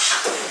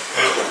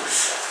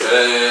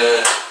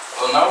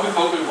 Well, now we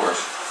hope it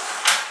works.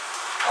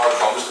 Now I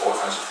promised all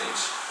kinds of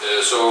things.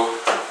 So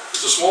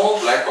it's a small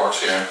black box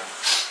here,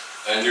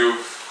 and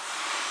you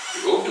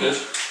open it.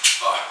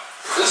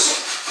 This,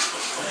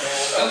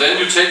 and then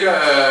you take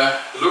a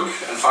look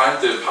and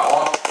find the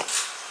power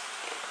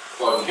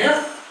button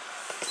here.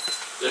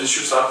 Then it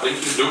should start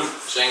blinking blue,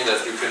 saying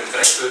that you can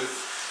connect to it.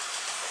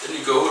 Then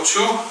you go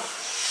to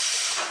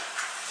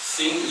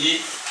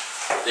thingy.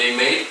 They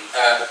made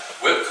a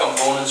web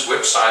components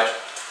website.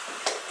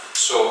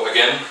 So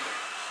again,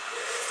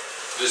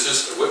 this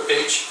is a web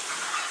page,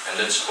 and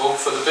let's hope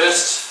for the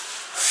best.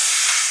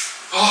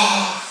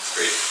 Oh,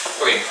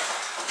 great.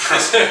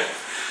 Okay.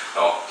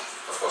 No.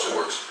 Of course it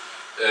works.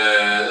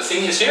 The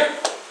thing is here,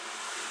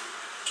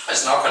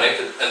 it's now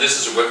connected, and this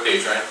is a web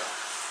page, right?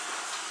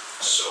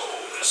 So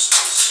let's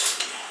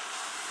see.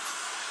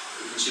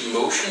 We can see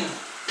motion.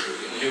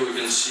 In here we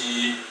can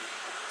see,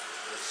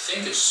 I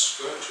think it's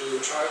going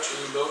to try to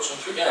load some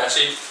 3D. Yeah, I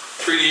see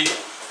 3D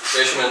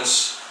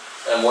measurements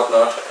and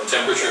whatnot, and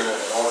temperature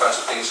and all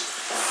kinds of things.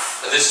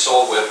 And this is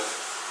all web.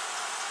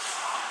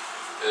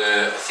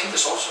 I think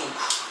there's also some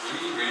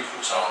really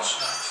cool sounds.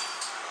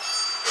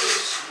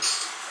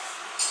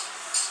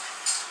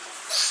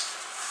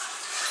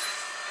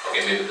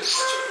 Okay, maybe this is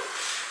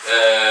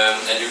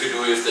and you can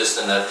do if this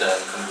and that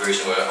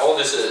configuration where all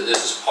this is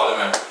a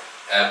Polymer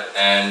app,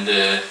 and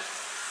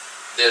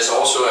there's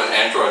also an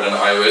Android and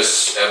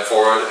iOS app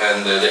for it,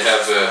 and they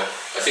have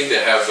I think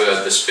they have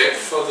the spec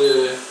for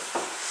the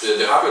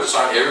hardware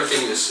design.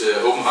 Everything is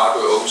open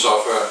hardware, open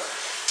software,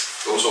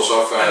 open source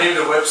software. And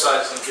even the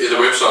websites on GitHub.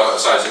 The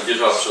websites on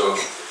GitHub. So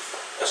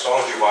as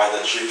long as you buy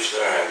the chips,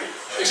 they're happy.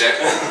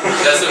 Exactly.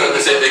 That's what they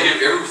say. They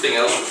give everything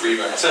else for free,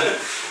 right?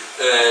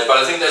 But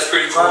I think that's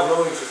pretty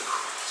cool.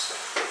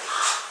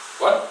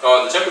 What?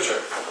 Oh, the temperature.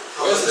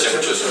 Where's the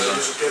temperature?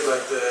 You should get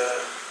like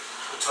the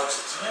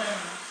toxic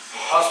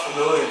parts per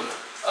million.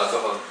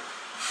 Alcohol.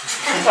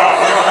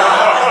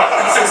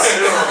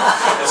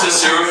 It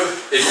says 0.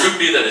 It could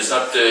be that it's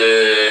not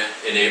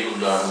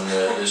enabled on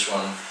this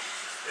one.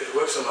 It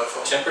works on my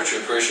phone.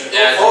 Temperature, pressure.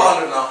 Yeah,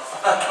 400 now.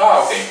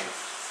 Oh, okay.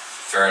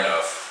 Fair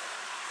enough.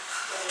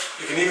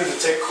 You can even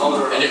detect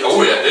color. And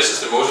oh yeah, this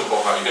is the most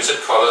important part. You can set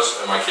colors,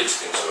 and my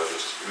kids think so at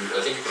least. I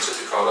think you can set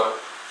the color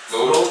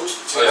mode.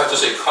 So you have to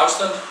say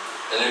constant,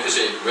 and then you can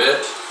say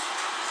red,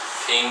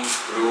 pink,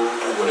 blue,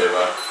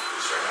 whatever.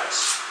 It's very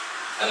nice.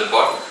 And the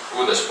button.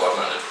 Oh, there's a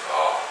button on it.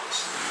 Oh.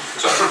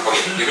 So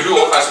okay, you can do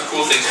all kinds of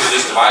cool things with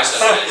this device,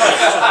 and okay,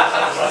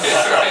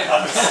 right.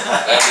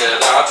 And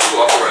there are 2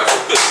 upper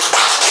raffles.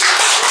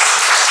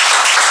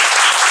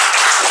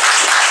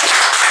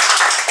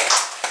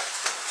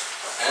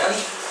 And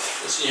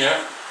let's see here.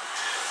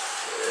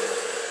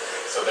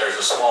 So there's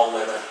a small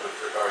limit with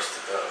regards to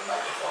the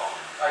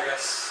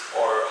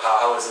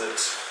it?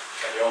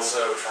 Can you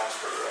also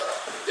transfer?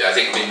 Yeah, I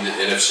think the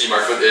NFC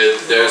microphone.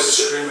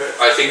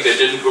 I think they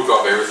didn't hook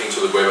up everything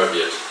to the web app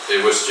yet. It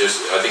was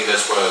just. I think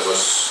that's what it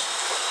was.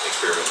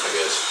 Experiment, I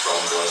guess, from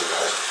one of the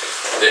guys.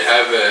 They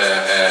have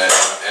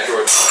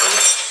Android.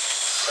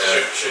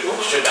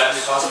 Should that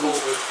be possible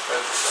with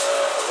web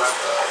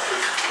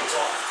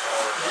Bluetooth?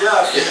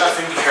 Yeah, I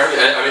think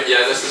I mean,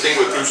 yeah, that's the thing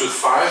with Bluetooth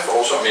 5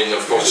 also. I mean,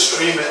 of course,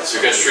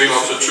 you can stream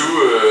up to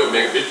 2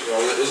 megabit,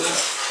 isn't it?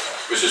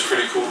 Which is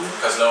pretty cool.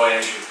 Because no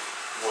energy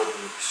wouldn't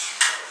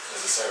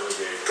necessarily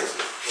be able to.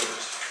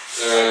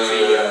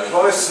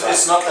 well,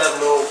 it's not that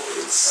low.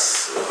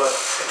 But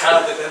it kind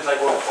of depends like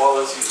what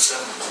quality you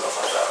send and stuff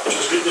like that.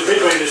 The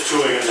bit rate is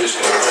 2 megabits.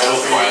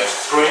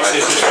 Great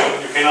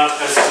system. You cannot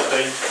edit the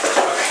thing.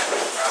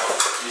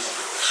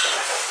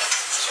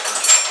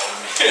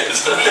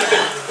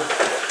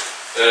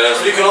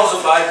 You can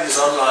also buy these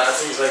online. I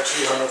think it's like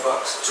 $300.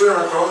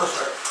 300 kroner,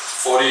 right?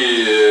 40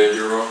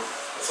 euro.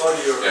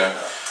 40 euro. Yeah,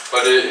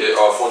 but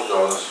or $40.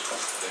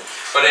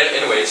 But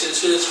anyway, it's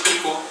pretty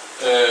cool.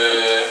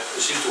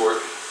 It seems to work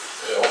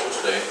also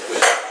today,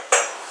 which is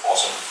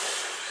awesome.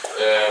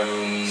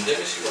 Let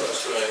me see what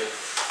else do I have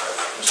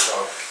in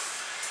stock.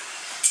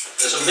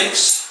 There's some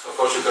links. Of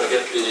course, you're gonna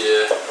get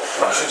the.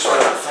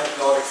 Thank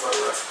Nordic for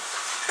the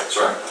reference.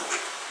 Sorry.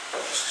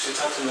 You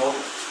talk to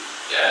Nordic.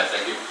 Yeah,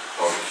 thank you,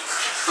 Nordic.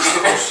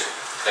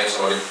 Thanks,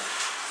 Nordic.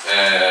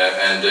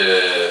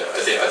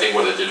 I think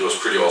what they did was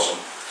pretty awesome.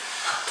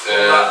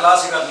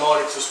 Lars got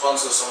Nordic to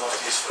sponsor some of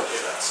these for the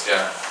events.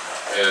 Yeah,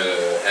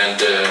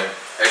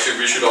 actually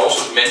we should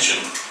also mention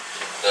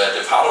that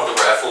the part of the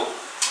raffle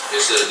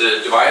is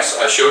the device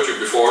I showed you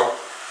before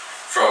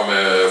from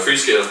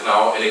Freescale,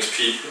 now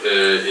NXP,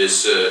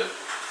 is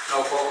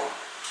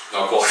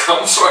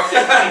Qualcomm, sorry,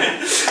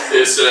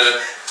 is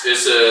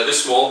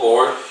this small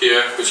board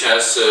here, which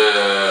has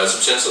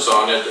some sensors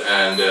on it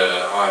and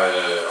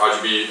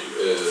RGB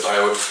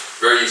diode,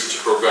 very easy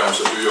to program,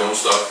 so do your own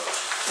stuff.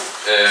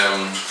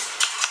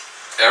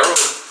 Arrow,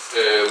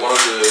 one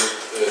of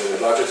the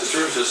largest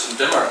distributors in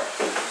Denmark,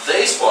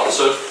 they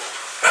sponsored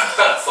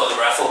for the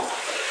raffle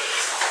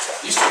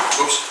these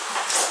two,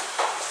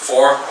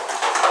 four.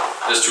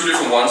 There's 2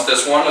 different ones.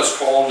 There's one that's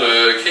called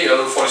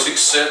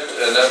KL46Z,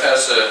 and that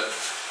has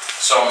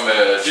some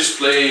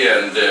display,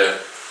 and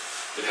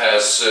it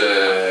has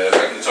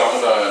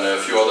magnetometer and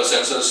a few other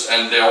sensors,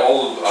 and they're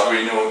all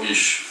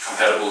Arduino-ish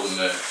compatible in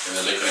the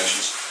late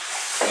connections.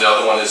 And the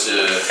other one is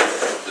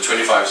the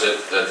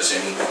 25Z, that the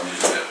same one I'm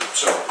using there.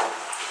 So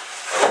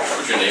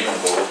put your name on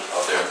both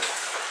out there.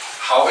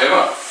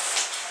 However,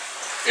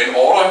 in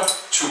order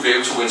to be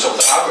able to win some of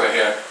the hardware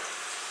here,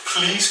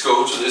 please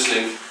go to this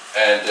link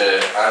and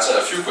answer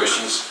a few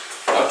questions.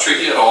 Not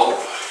tricky at all,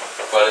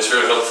 but it's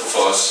very helpful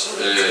for us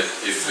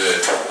if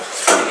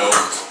you know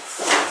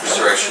which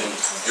direction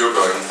you're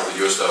going with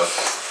your stuff.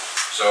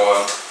 So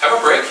have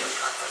a break,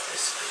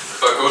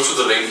 but go to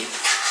the link,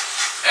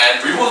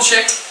 and we will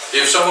check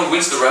if someone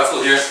wins the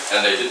raffle here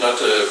and they did not.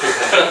 No.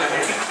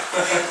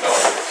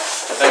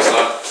 Thanks a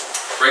lot.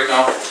 Break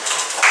now.